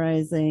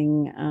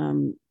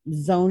authorizing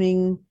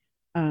zoning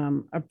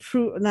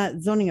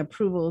not zoning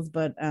approvals,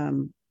 but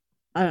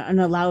an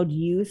allowed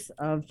use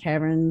of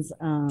taverns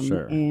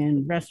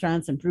and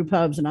restaurants and brew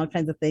pubs and all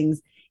kinds of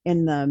things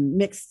in the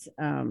mixed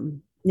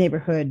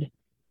neighborhood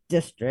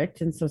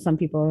district. And so some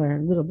people are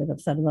a little bit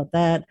upset about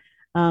that.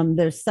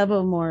 There's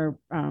several more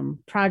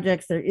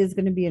projects. There is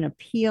going to be an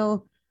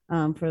appeal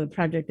for the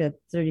project at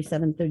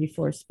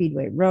 3734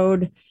 Speedway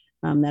Road.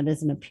 That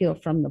is an appeal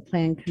from the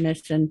Plan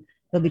Commission.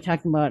 They'll be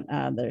talking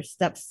about their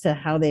steps to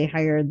how they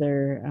hire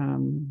their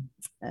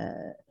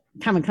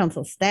Common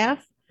Council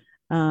staff.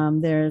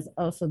 There's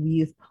also the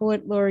Youth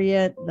Poet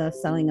Laureate, the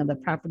selling of the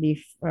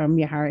property from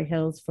Yahara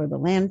Hills for the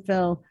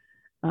landfill.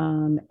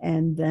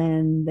 And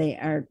then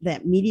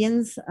that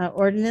medians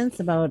ordinance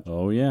about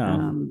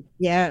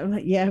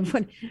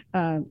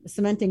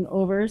cementing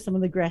over some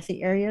of the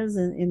grassy areas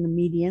in the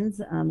medians.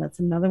 That's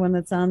another one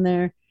that's on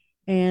there.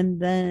 And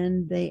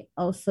then they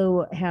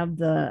also have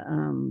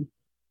the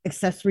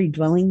accessory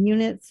dwelling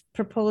units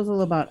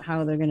proposal about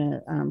how they're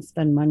going to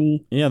spend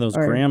money. Yeah, those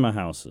grandma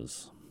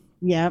houses.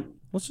 Yep.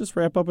 Let's just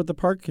wrap up with the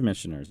park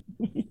commissioners.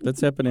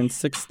 That's happening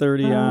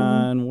 6:30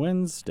 on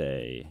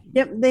Wednesday.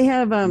 Yep, they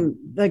have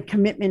the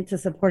commitment to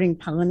supporting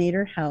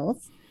pollinator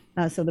health.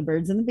 So the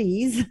birds and the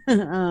bees.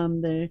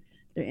 They're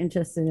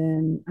interested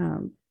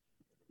in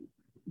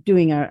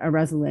doing a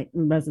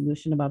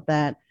resolution about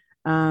that.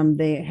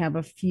 They have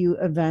a few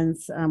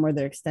events where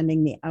they're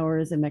extending the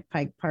hours in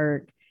McPike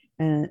Park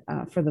and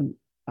for the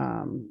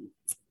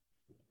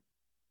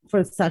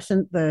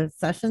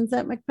sessions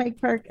at McPike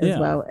Park, as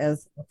well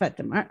as Fête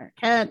de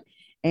Marquette,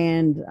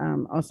 and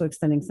also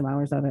extending some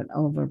hours out at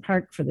Oliver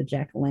Park for the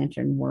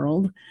Jack-o'-lantern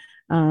World.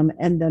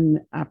 And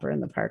then Opera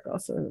in the Park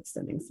also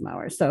extending some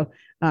hours. So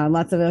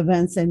lots of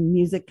events and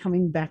music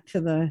coming back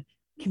to the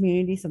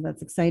community. So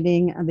that's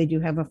exciting. They do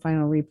have a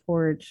final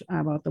report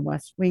about the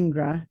West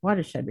Wingra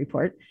watershed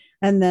report.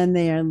 And then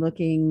they are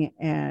looking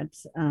at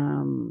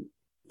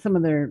some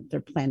of their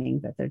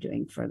planning that they're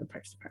doing for the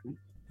Parks Department.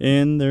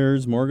 And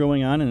there's more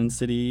going on in the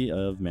city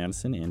of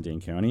Madison and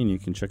Dane County, and you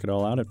can check it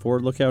all out at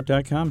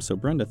forwardlookout.com. So,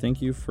 Brenda,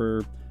 thank you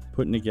for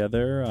putting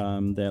together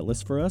that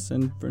list for us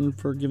and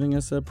for giving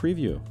us a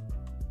preview.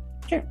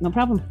 Sure, no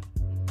problem.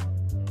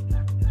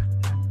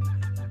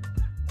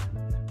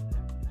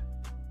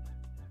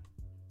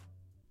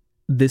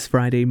 This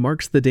Friday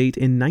marks the date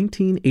in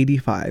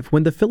 1985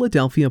 when the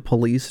Philadelphia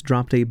police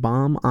dropped a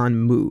bomb on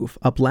MOVE,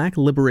 a Black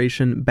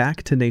Liberation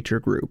Back to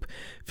Nature group.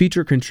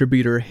 Feature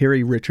contributor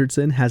Harry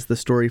Richardson has the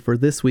story for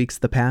this week's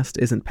The Past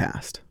Isn't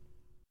Past.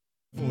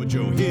 For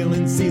Joe Hill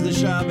and Cesar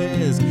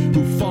Chavez,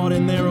 who fought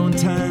in their own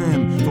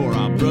time, for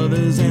our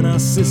brothers and our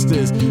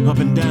sisters up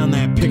and down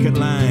that picket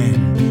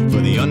line,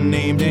 for the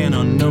unnamed and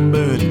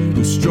unnumbered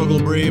who struggle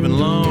brave and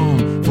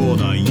long, for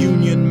the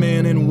Union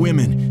men and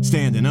women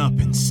standing up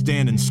and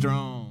standing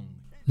strong.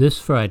 This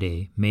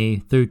Friday, May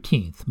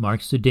 13th,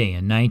 marks the day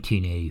in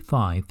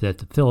 1985 that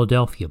the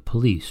Philadelphia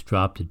police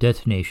dropped a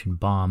detonation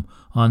bomb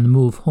on the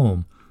Move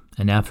Home,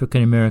 an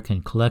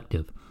African-American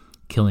collective,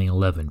 killing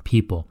 11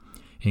 people.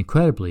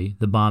 Incredibly,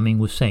 the bombing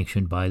was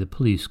sanctioned by the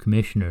police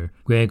commissioner,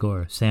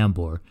 Gregor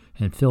Sambour,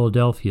 and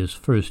Philadelphia's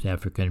first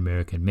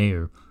African-American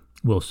mayor,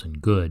 Wilson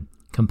Goode.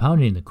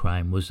 Compounding the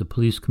crime was the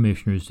police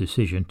commissioner's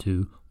decision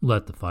to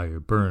let the fire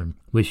burn,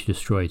 which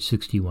destroyed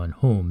 61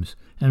 homes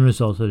and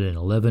resulted in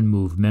 11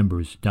 MOVE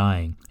members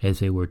dying as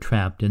they were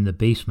trapped in the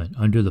basement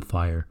under the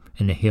fire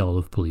in a hail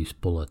of police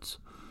bullets.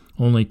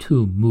 Only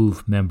 2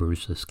 MOVE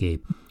members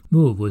escaped.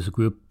 MOVE was a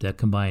group that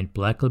combined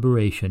Black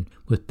liberation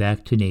with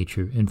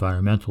back-to-nature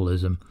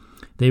environmentalism.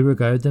 They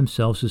regarded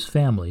themselves as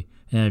family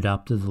and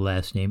adopted the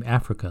last name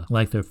Africa,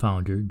 like their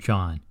founder,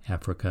 John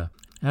Africa.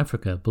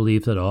 Africa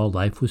believed that all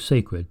life was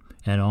sacred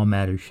and all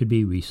matter should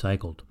be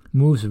recycled.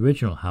 MOVE's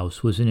original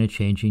house was in a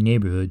changing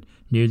neighborhood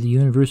near the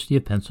University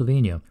of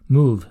Pennsylvania.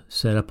 MOVE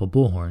set up a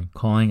bullhorn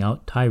calling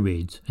out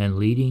tirades and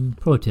leading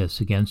protests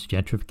against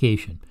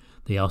gentrification.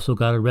 They also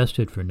got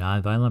arrested for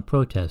nonviolent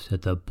protests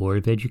at the Board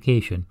of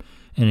Education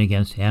and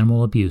against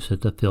animal abuse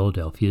at the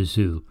Philadelphia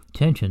Zoo.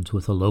 Tensions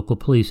with the local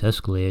police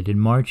escalated in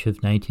March of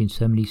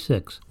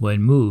 1976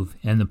 when MOVE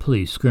and the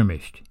police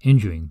skirmished,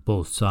 injuring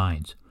both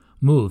sides.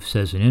 MOVE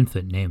says an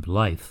infant named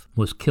Life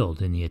was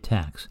killed in the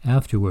attacks.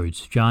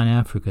 Afterwards, John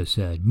Africa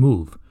said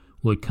MOVE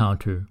would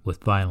counter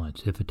with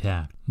violence if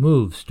attacked.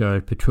 MOVE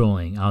started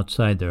patrolling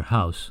outside their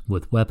house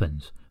with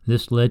weapons.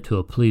 This led to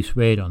a police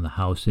raid on the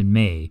house in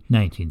May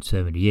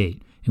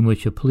 1978, in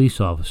which a police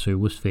officer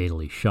was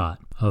fatally shot.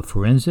 A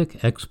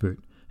forensic expert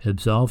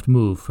absolved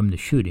MOVE from the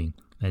shooting,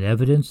 and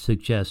evidence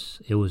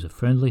suggests it was a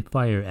friendly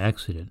fire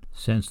accident,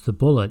 since the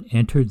bullet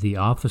entered the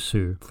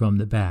officer from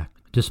the back.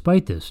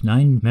 Despite this,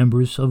 9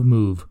 members of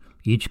MOVE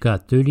each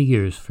got 30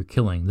 years for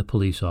killing the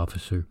police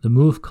officer. The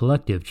MOVE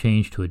collective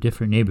changed to a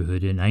different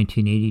neighborhood in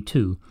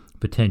 1982,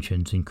 but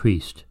tensions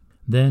increased.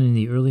 Then, in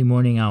the early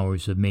morning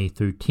hours of May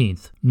 13,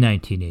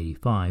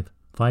 1985,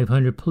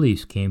 500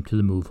 police came to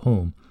the MOVE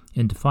home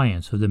in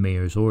defiance of the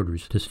mayor's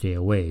orders to stay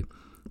away.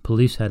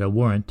 Police had a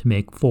warrant to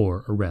make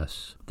 4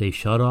 arrests. They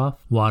shut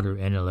off water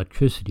and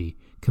electricity.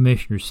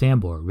 Commissioner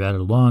Sambour read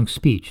a long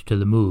speech to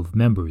the MOVE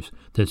members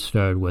that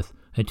started with,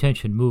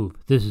 "Attention MOVE,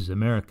 this is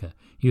America.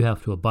 You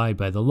have to abide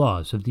by the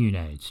laws of the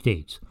United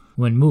States."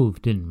 When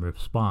MOVE didn't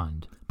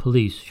respond,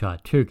 police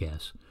shot tear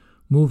gas.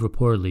 MOVE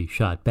reportedly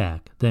shot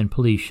back. Then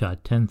police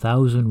shot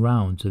 10,000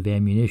 rounds of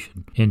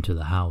ammunition into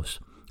the house,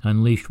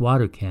 unleashed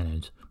water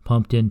cannons,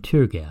 pumped in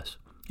tear gas,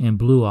 and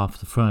blew off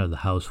the front of the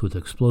house with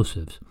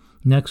explosives.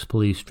 Next,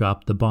 police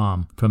dropped the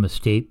bomb from a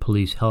state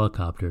police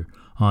helicopter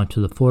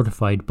onto the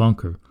fortified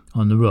bunker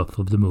on the roof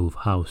of the MOVE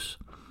house.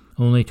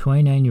 Only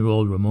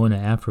 29-year-old Ramona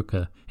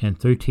Africa and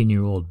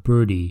 13-year-old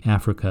Birdie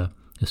Africa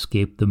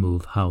escaped the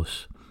MOVE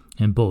house,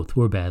 and both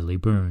were badly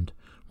burned.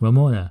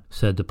 Ramona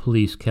said the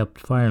police kept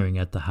firing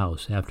at the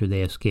house after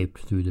they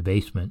escaped through the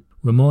basement.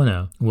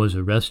 Ramona was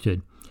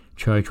arrested,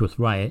 charged with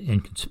riot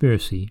and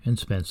conspiracy, and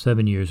spent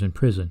 7 years in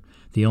prison,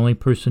 the only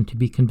person to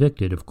be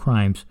convicted of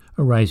crimes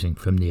arising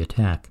from the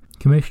attack.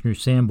 Commissioner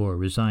Sambor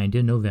resigned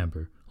in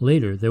November.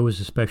 Later, there was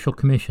a special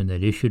commission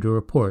that issued a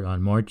report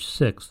on March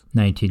 6,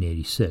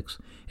 1986.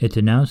 It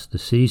denounced the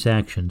city's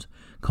actions,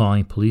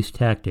 calling police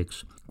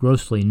tactics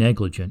grossly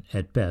negligent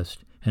at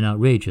best and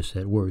outrageous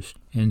at worst,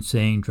 and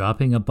saying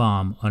dropping a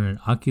bomb on an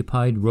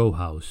occupied row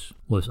house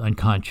was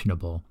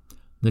unconscionable.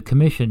 The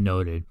commission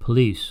noted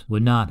police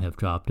would not have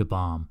dropped a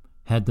bomb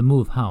had the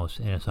Move house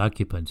and its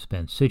occupants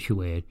been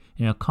situated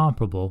in a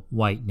comparable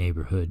white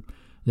neighborhood.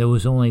 There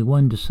was only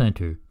one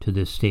dissenter to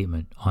this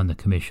statement on the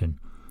commission.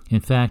 In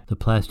fact, the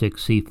plastic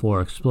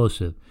C4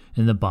 explosive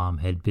in the bomb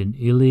had been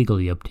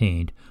illegally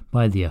obtained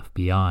by the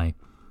FBI.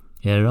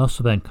 It had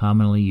also been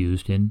commonly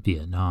used in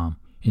Vietnam.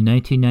 In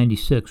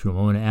 1996,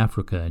 Ramona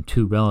Africa and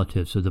 2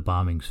 relatives of the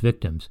bombing's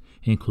victims,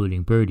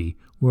 including Birdie,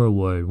 were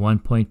awarded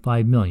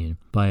 $1.5 million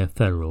by a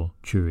federal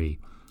jury.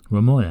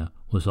 Ramona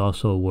was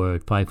also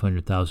awarded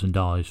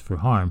 $500,000 for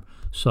harm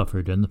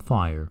suffered in the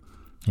fire.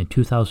 In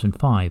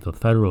 2005, a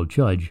federal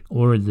judge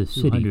ordered the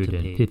city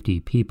 250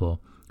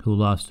 people who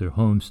lost their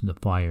homes in the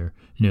fire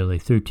nearly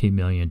 $13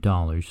 million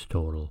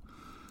total.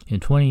 In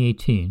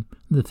 2018,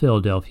 the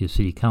Philadelphia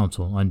City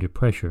Council, under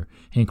pressure,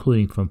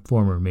 including from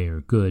former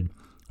Mayor Good,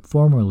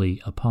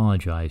 formally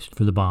apologized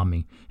for the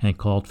bombing and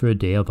called for a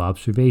day of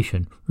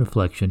observation,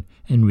 reflection,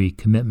 and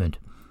recommitment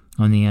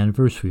on the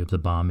anniversary of the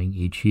bombing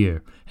each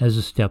year as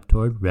a step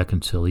toward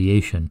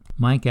reconciliation.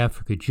 Mike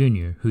Africa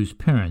Jr., whose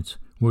parents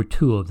were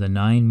 2 of the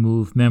 9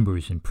 Move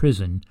members in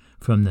prison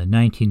from the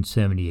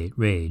 1978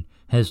 raid,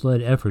 has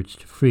led efforts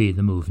to free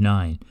the Move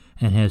 9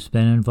 and has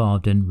been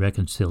involved in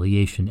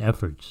reconciliation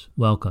efforts,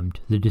 welcomed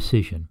the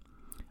decision.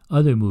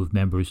 Other Move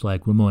members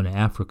like Ramona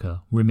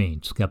Africa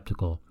remain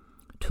skeptical.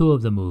 2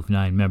 of the Move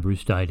 9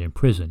 members died in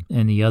prison,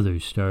 and the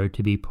others started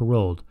to be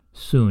paroled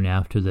soon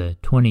after the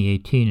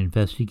 2018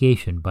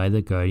 investigation by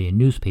the Guardian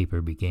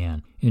newspaper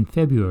began. In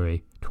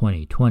February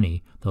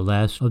 2020, the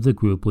last of the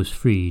group was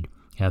freed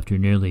after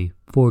nearly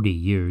 40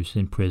 years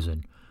in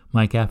prison.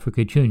 Mike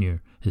Africa Jr.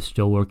 is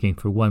still working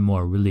for one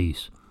more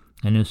release,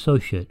 an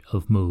associate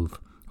of Move,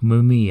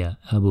 Mumia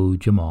Abu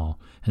Jamal.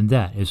 And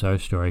that is our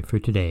story for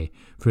today.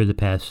 For the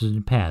Past is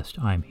in Past,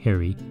 I'm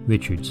Harry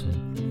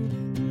Richardson.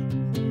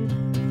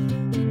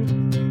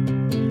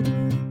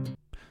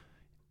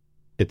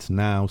 It's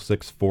now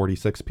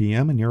 6:46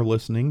 p.m. and you're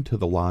listening to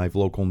the live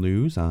local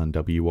news on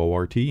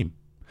WORT.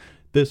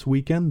 This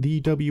weekend,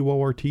 the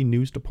WORT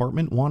News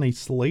Department won a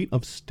slate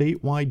of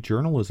statewide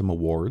journalism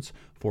awards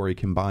for a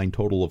combined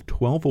total of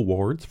 12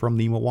 awards from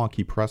the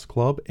Milwaukee Press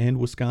Club and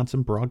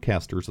Wisconsin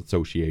Broadcasters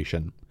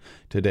Association.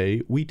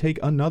 Today, we take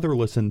another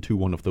listen to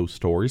one of those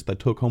stories that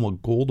took home a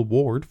gold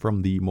award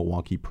from the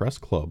Milwaukee Press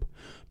Club,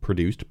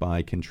 produced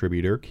by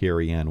contributor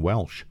Carrie Ann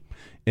Welsh.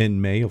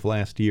 In May of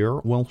last year,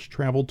 Welsh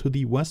traveled to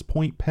the West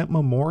Point Pet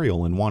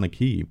Memorial in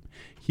Waunakee.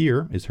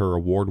 Here is her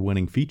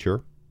award-winning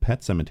feature,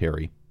 Pet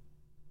Cemetery.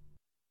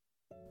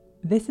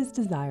 This is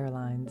Desire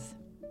Lines,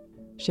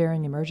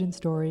 sharing emergent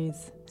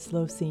stories,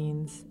 slow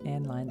scenes,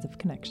 and lines of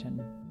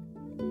connection.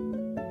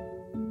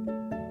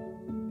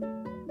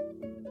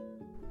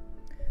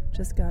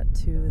 Just got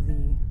to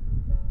the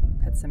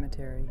pet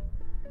cemetery,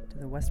 to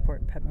the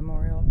Westport Pet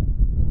Memorial.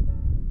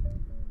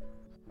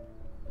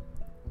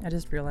 I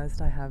just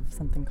realized I have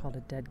something called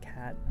a dead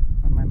cat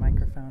on my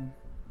microphone.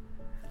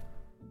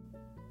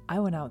 I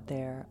went out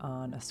there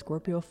on a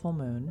Scorpio full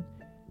moon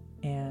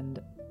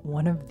and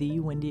one of the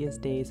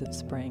windiest days of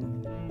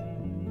spring.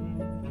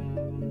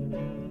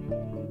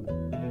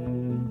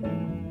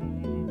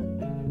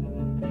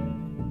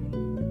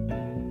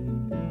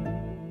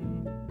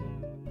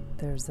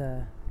 There's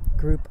a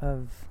group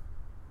of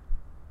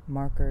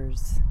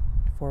markers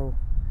for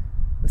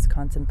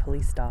Wisconsin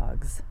police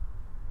dogs.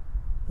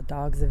 The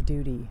dogs of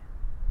duty.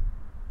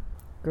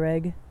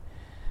 Greg's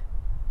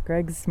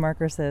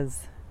marker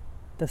says,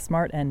 the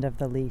smart end of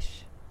the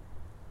leash.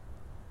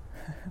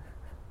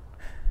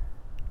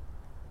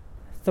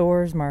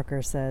 Thor's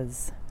marker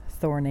says,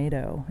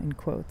 Thornado, in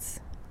quotes.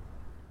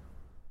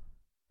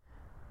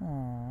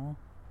 Aww,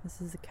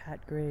 this is a cat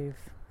grave.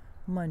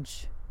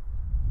 Munch.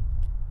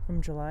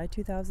 From July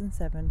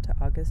 2007 to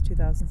August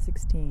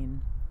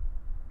 2016.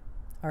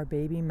 Our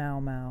baby Mau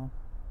Mau.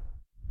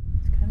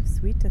 It's kind of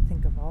sweet to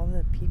think of all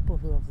the people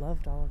who have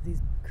loved all of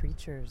these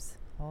creatures,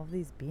 all of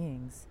these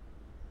beings.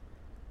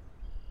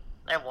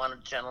 I have one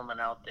gentleman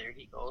out there,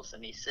 he goes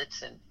and he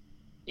sits and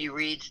he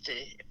reads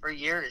for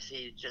years.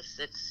 He just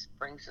sits,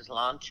 brings his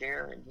lawn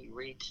chair and he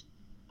reads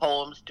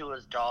poems to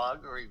his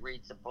dog or he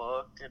reads a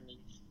book.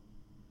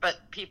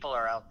 But people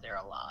are out there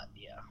a lot,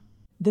 yeah.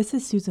 This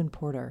is Susan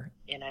Porter.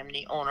 And I'm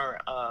the owner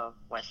of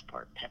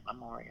Westport Pet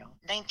Memorial.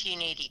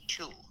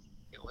 1982,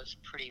 it was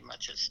pretty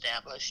much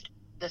established.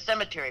 The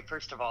cemetery,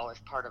 first of all, is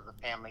part of the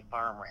family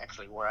farm,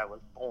 actually where I was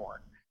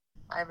born.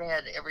 I've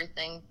had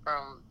everything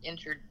from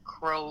injured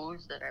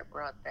crows that I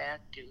brought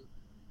back to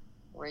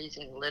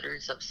raising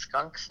litters of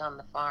skunks on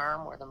the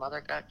farm where the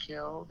mother got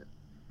killed.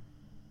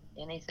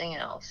 Anything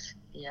else.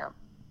 Yeah.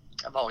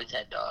 I've always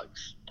had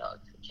dogs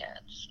and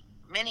cats.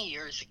 Many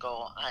years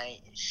ago, I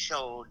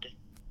showed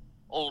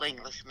Old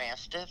English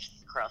Mastiffs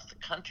across the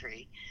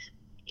country,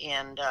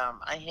 and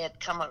I had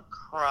come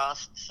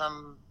across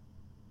some,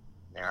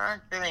 there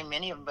aren't very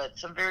many of them, but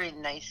some very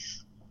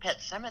nice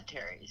pet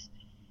cemeteries,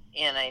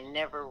 and I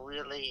never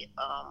really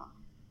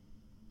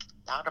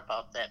thought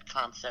about that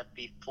concept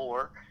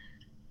before,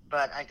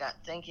 but I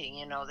got thinking,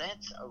 you know,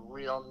 that's a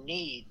real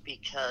need,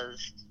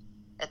 because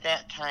at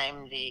that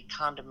time the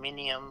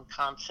condominium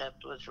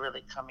concept was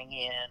really coming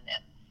in,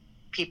 and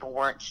people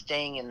weren't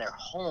staying in their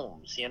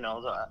homes, you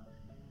know,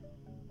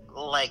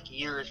 like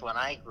years when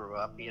I grew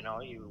up, you know,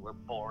 you were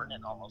born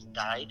and almost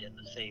died in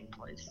the same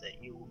place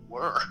that you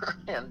were.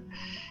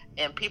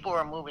 and people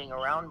were moving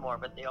around more,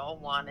 but they all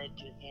wanted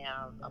to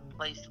have a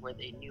place where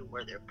they knew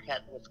where their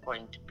pet was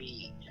going to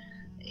be.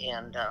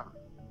 And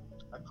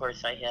of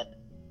course,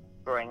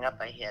 growing up,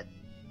 I had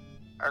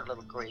our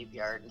little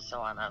graveyard and so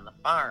on the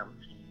farm.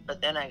 But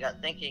then I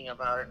got thinking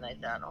about it, and I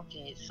thought,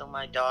 okay, so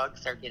my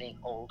dogs are getting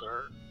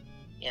older,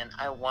 and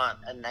I want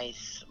a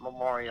nice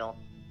memorial,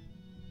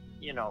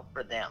 you know,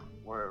 for them,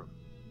 where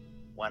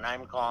when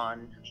I'm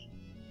gone,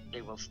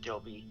 they will still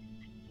be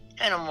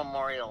kind of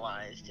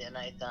memorialized. And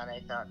I thought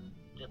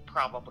there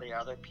probably are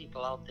other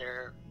people out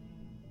there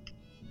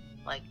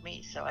like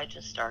me, so I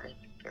just started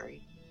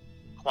very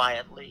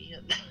quietly,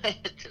 and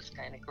it just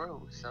kind of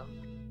grew. So.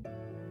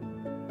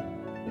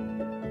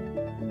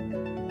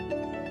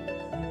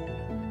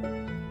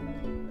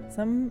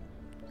 Some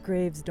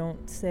graves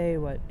don't say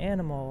what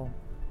animal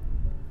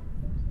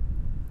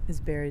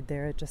is buried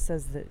there. It just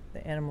says the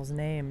animal's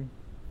name.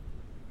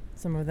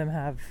 Some of them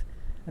have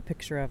a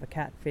picture of a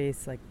cat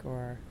face,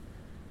 or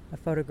a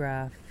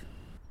photograph.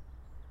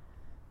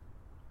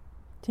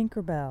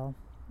 Tinkerbell,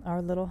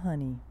 our little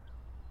honey.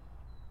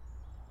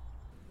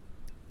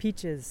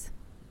 Peaches,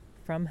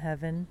 from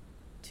heaven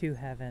to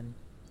heaven.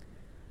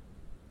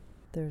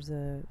 There's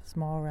a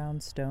small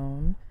round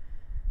stone,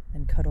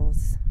 and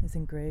Cuddles is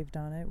engraved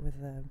on it with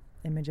an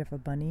image of a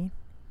bunny.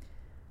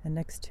 And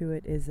next to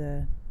it is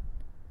a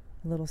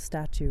little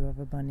statue of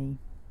a bunny.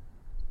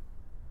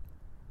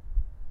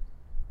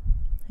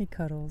 Hey,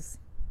 Cuddles.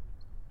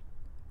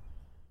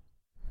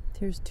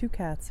 Here's two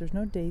cats. There's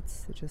no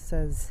dates. It just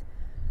says,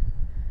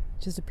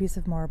 just a piece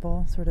of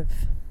marble, sort of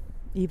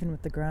even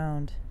with the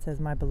ground. It says,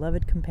 my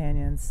beloved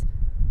companions,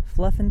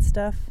 Fluff and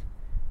Stuff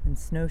and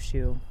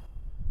Snowshoe.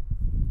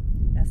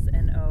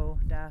 SNO-SHOO.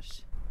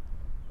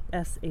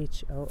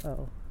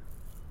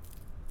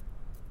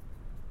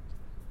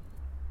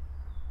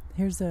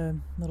 Here's a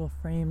little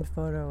framed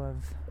photo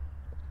of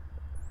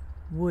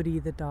Woody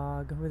the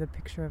dog with a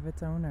picture of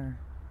its owner.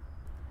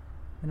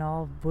 And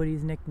all of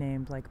Woody's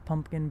nicknamed, like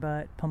Pumpkin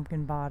Butt,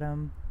 Pumpkin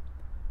Bottom,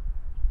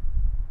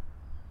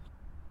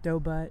 Dough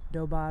Butt,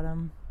 Dough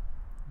Bottom,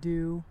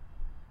 Dew,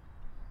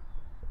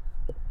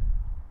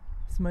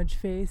 Smudge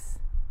Face,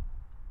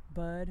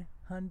 Bud,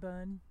 Hun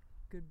Bun,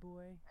 Good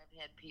Boy. I've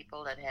had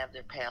people that have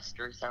their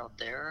pastors out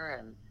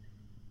there,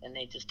 and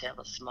they just have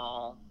a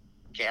small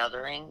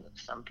gathering.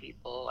 Some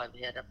people, I've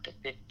had up to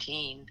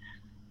 15,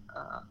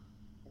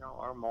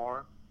 or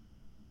more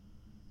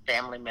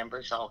family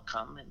members all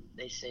come, and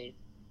they say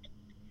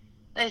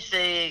I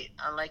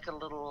like a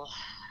little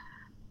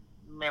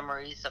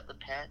memories of the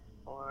pet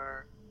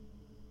or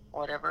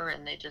whatever,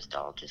 and they just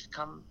all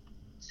come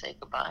say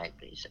goodbye,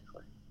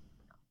 basically.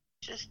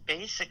 Just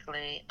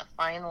basically a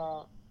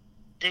final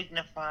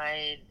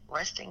dignified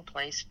resting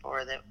place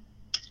for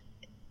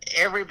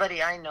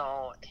everybody I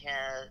know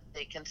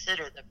they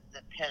consider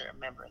the pet a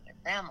member of their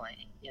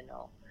family,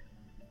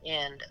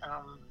 and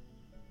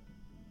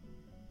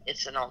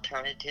it's an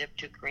alternative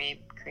to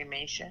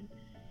cremation.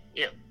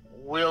 It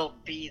will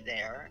be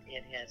there.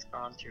 It has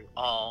gone through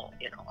all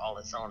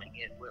the zoning.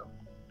 It will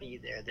be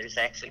there. There's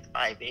actually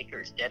 5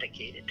 acres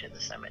dedicated to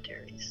the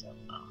cemetery, so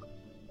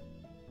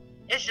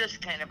it's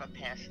just kind of a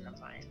passion of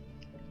mine.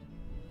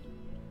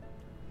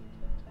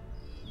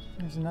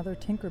 There's another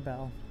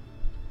Tinkerbell.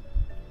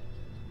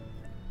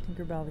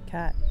 Tinkerbell the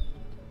cat.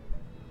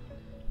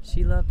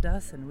 She loved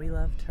us and we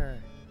loved her.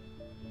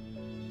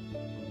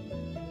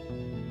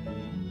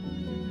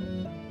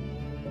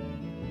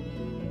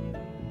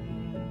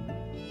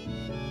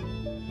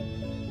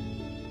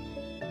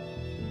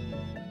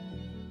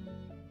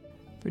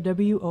 For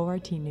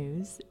WORT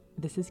News,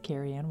 this is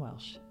Carrie Ann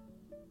Welsh.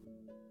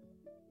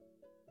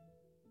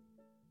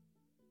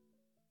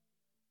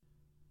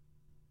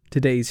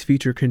 Today's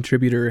feature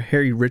contributor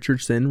Harry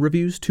Richardson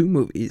reviews 2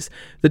 movies,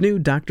 the new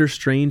Doctor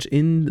Strange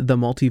in the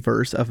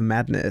Multiverse of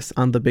Madness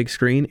on the big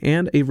screen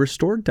and a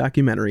restored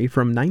documentary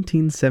from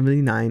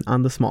 1979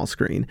 on the small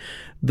screen,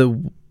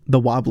 The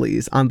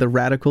Wobblies on the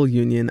radical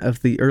union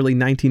of the early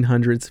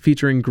 1900s,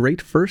 featuring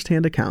great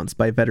first-hand accounts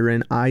by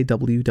veteran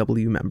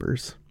IWW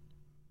members.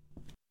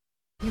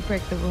 You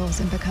break the rules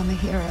and become a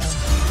hero.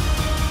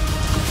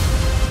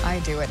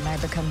 I do it and I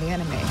become the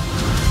enemy.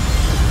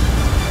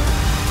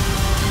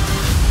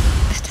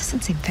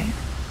 Doesn't seem fair.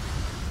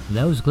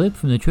 That was a clip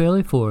from the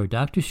trailer for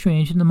Doctor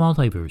Strange in the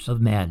Multiverse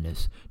of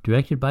Madness,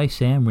 directed by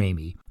Sam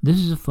Raimi. This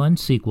is a fun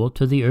sequel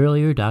to the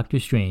earlier Doctor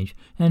Strange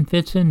and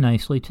fits in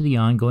nicely to the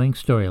ongoing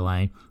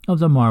storyline of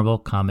the Marvel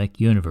comic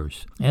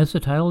universe. As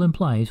the title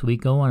implies, we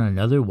go on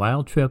another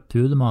wild trip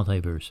through the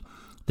multiverse.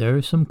 There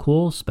are some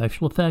cool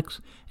special effects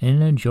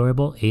and an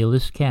enjoyable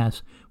A-list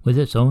cast with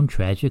its own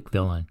tragic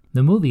villain.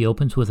 The movie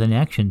opens with an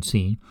action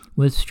scene,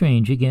 with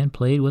Strange again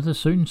played with a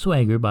certain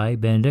swagger by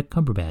Benedict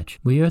Cumberbatch.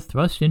 We are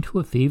thrust into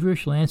a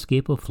feverish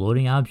landscape of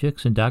floating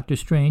objects and Doctor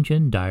Strange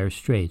in dire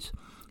straits.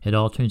 It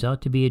all turns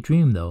out to be a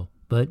dream, though,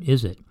 but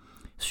is it?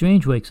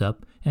 Strange wakes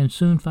up and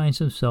soon finds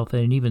himself at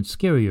an even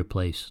scarier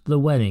place, the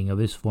wedding of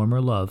his former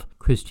love,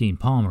 Christine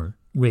Palmer,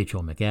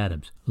 Rachel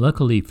McAdams.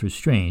 Luckily for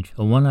Strange,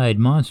 a one-eyed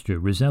monster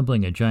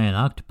resembling a giant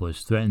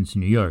octopus threatens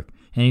New York,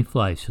 and he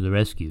flies to the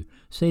rescue,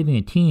 saving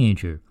a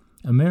teenager,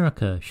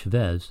 America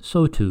Chavez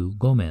Soto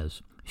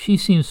Gomez. She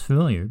seems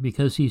familiar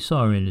because he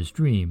saw her in his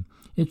dream.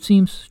 It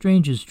seems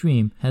Strange's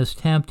dream has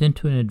tapped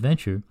into an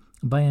adventure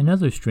by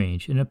another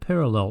Strange in a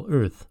parallel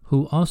Earth,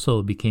 who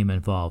also became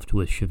involved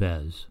with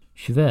Chavez.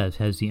 Chavez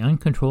has the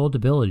uncontrolled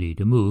ability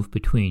to move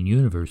between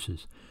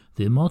universes.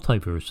 The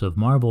multiverse of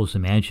Marvel's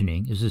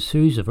imagining is a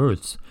series of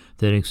Earths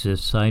that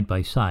exist side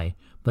by side,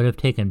 but have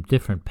taken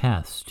different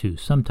paths to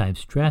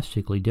sometimes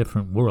drastically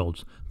different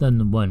worlds than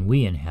the one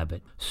we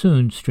inhabit.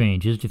 Soon,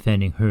 Strange is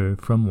defending her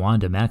from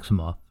Wanda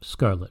Maximoff,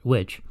 Scarlet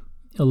Witch,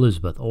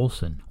 Elizabeth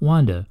Olsen.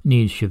 Wanda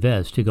needs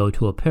Chavez to go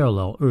to a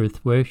parallel Earth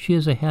where she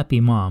is a happy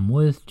mom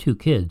with 2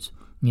 kids.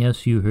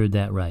 Yes, you heard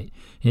that right.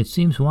 It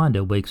seems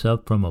Wanda wakes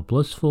up from a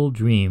blissful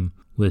dream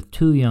with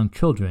 2 young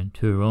children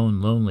to her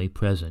own lonely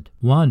present.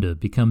 Wanda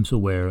becomes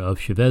aware of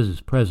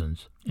Chavez's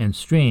presence, and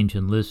Strange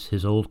enlists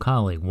his old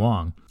colleague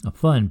Wong, a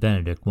fun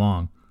Benedict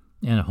Wong,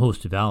 and a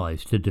host of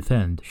allies to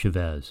defend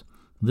Chavez.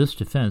 This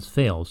defense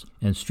fails,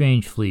 and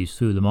Strange flees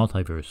through the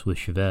multiverse with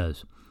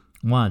Chavez.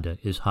 Wanda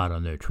is hot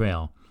on their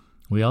trail.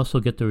 We also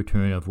get the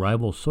return of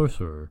rival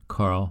sorcerer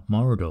Karl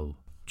Mordo,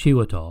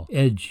 Chiwetel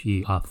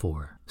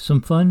Ejiofor,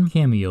 some fun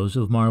cameos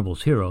of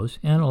Marvel's heroes,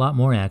 and a lot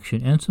more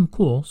action and some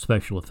cool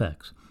special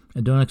effects. I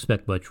don't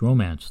expect much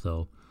romance,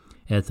 though.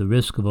 At the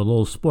risk of a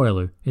little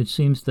spoiler, it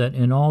seems that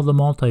in all the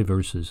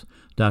multiverses,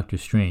 Doctor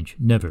Strange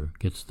never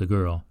gets the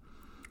girl.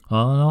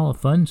 All in all, a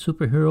fun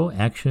superhero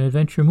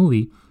action-adventure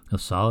movie, a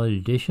solid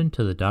addition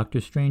to the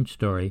Doctor Strange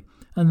story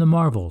and the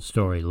Marvel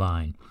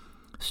storyline.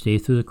 Stay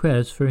through the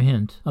credits for a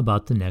hint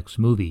about the next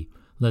movie.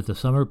 Let the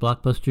summer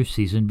blockbuster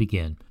season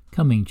begin.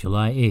 Coming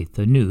July 8th,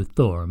 a new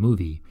Thor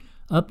movie.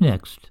 Up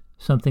next,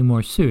 something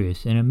more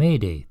serious in a May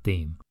Day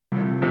theme.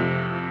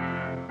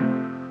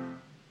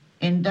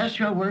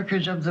 Industrial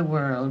workers of the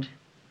world,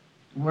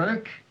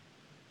 work,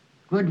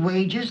 good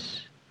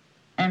wages,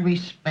 and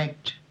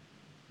respect.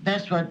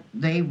 That's what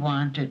they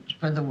wanted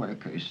for the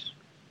workers.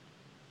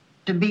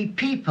 To be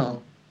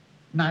people,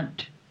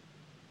 not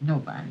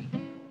nobody.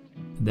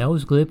 That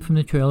was a clip from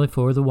the trailer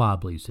for The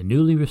Wobblies, a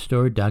newly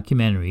restored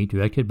documentary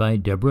directed by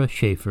Deborah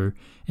Schaefer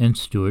and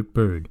Stuart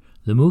Bird.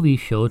 The movie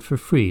showed for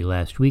free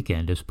last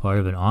weekend as part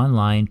of an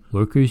online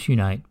Workers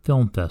Unite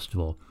film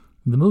festival.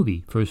 The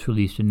movie, first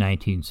released in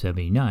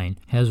 1979,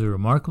 has a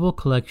remarkable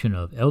collection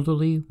of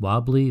elderly,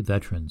 wobbly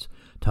veterans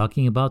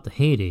talking about the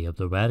heyday of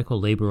the radical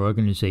labor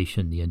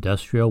organization, the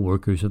Industrial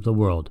Workers of the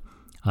World,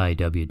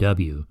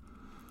 IWW.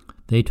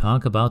 They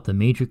talk about the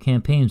major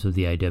campaigns of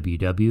the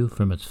IWW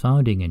from its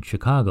founding in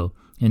Chicago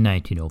in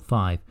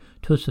 1905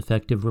 to its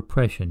effective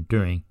repression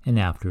during and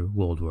after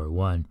World War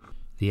I.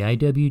 The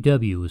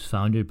IWW was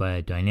founded by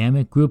a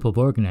dynamic group of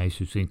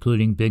organizers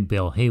including Big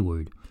Bill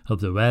Hayward, of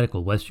the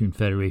radical Western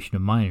Federation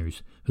of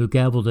Miners, who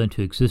gavelled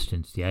into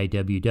existence the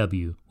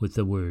IWW with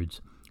the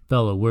words,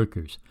 "Fellow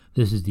workers,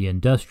 this is the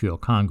Industrial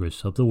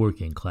Congress of the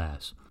Working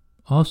Class."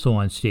 Also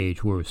on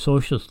stage were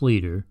socialist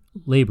leader,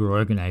 labor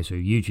organizer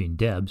Eugene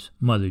Debs,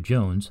 Mother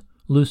Jones,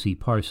 Lucy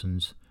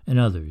Parsons, and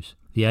others.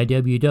 The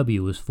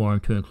IWW was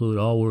formed to include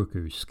all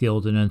workers,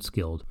 skilled and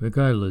unskilled,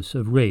 regardless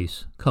of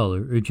race,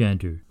 color, or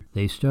gender.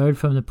 They started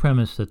from the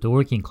premise that the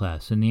working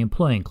class and the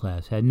employing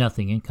class had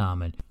nothing in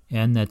common,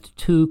 and that the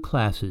 2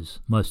 classes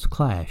must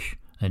clash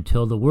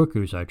until the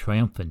workers are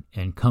triumphant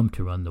and come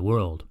to run the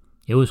world.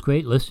 It was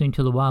great listening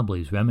to the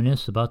Wobblies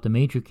reminisce about the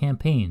major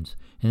campaigns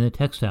in the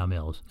textile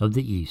mills of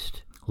the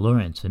East.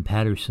 Lawrence and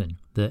Patterson,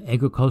 the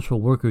agricultural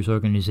workers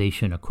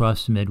organization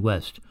across the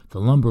Midwest,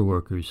 the lumber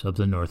workers of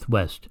the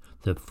Northwest,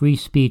 the free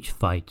speech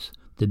fights,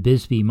 the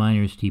Bisbee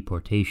miners'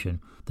 deportation,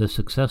 the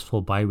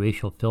successful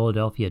biracial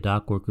Philadelphia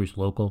dock workers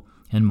local,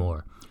 and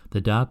more.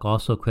 The doc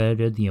also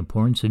credited the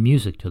importance of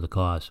music to the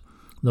cause,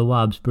 the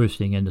Wobs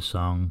bursting into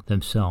song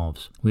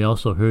themselves. We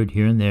also heard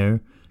here and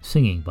there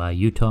singing by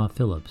Utah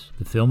Phillips.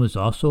 The film is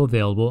also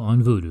available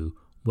on Vudu,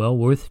 well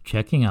worth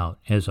checking out,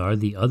 as are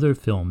the other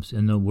films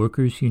in the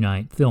Workers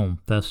Unite Film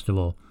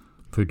Festival.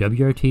 For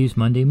WRT's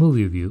Monday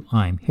Movie Review,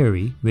 I'm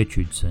Harry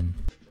Richardson.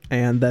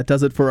 And that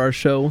does it for our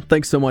show.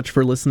 Thanks so much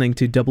for listening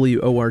to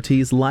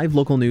WORT's Live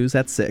Local News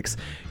at 6.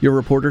 Your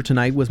reporter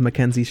tonight was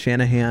Mackenzie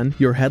Shanahan.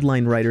 Your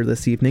headline writer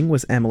this evening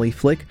was Emily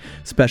Flick.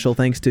 Special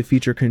thanks to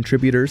feature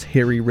contributors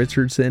Harry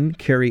Richardson,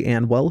 Carrie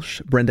Ann Welsh,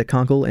 Brenda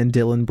Conkle, and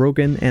Dylan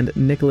Brogan, and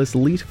Nicholas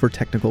Leet for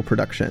technical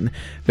production.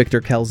 Victor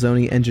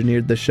Calzoni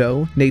engineered the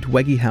show, Nate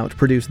Wegehout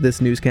produced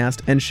this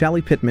newscast, and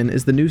Shelly Pittman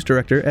is the news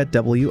director at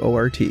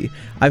WORT.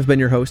 I've been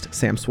your host,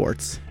 Sam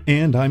Swartz.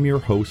 And I'm your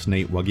host,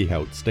 Nate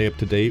Wegehout. Stay up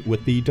to date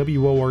with the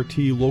WORT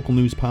Local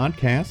News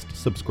Podcast.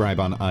 Subscribe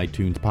on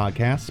iTunes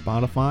Podcasts,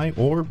 Spotify,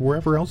 or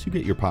wherever else you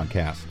get your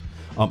podcast.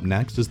 Up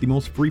next is the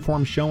most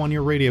freeform show on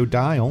your radio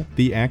dial,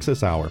 The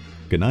Access Hour.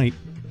 Good night.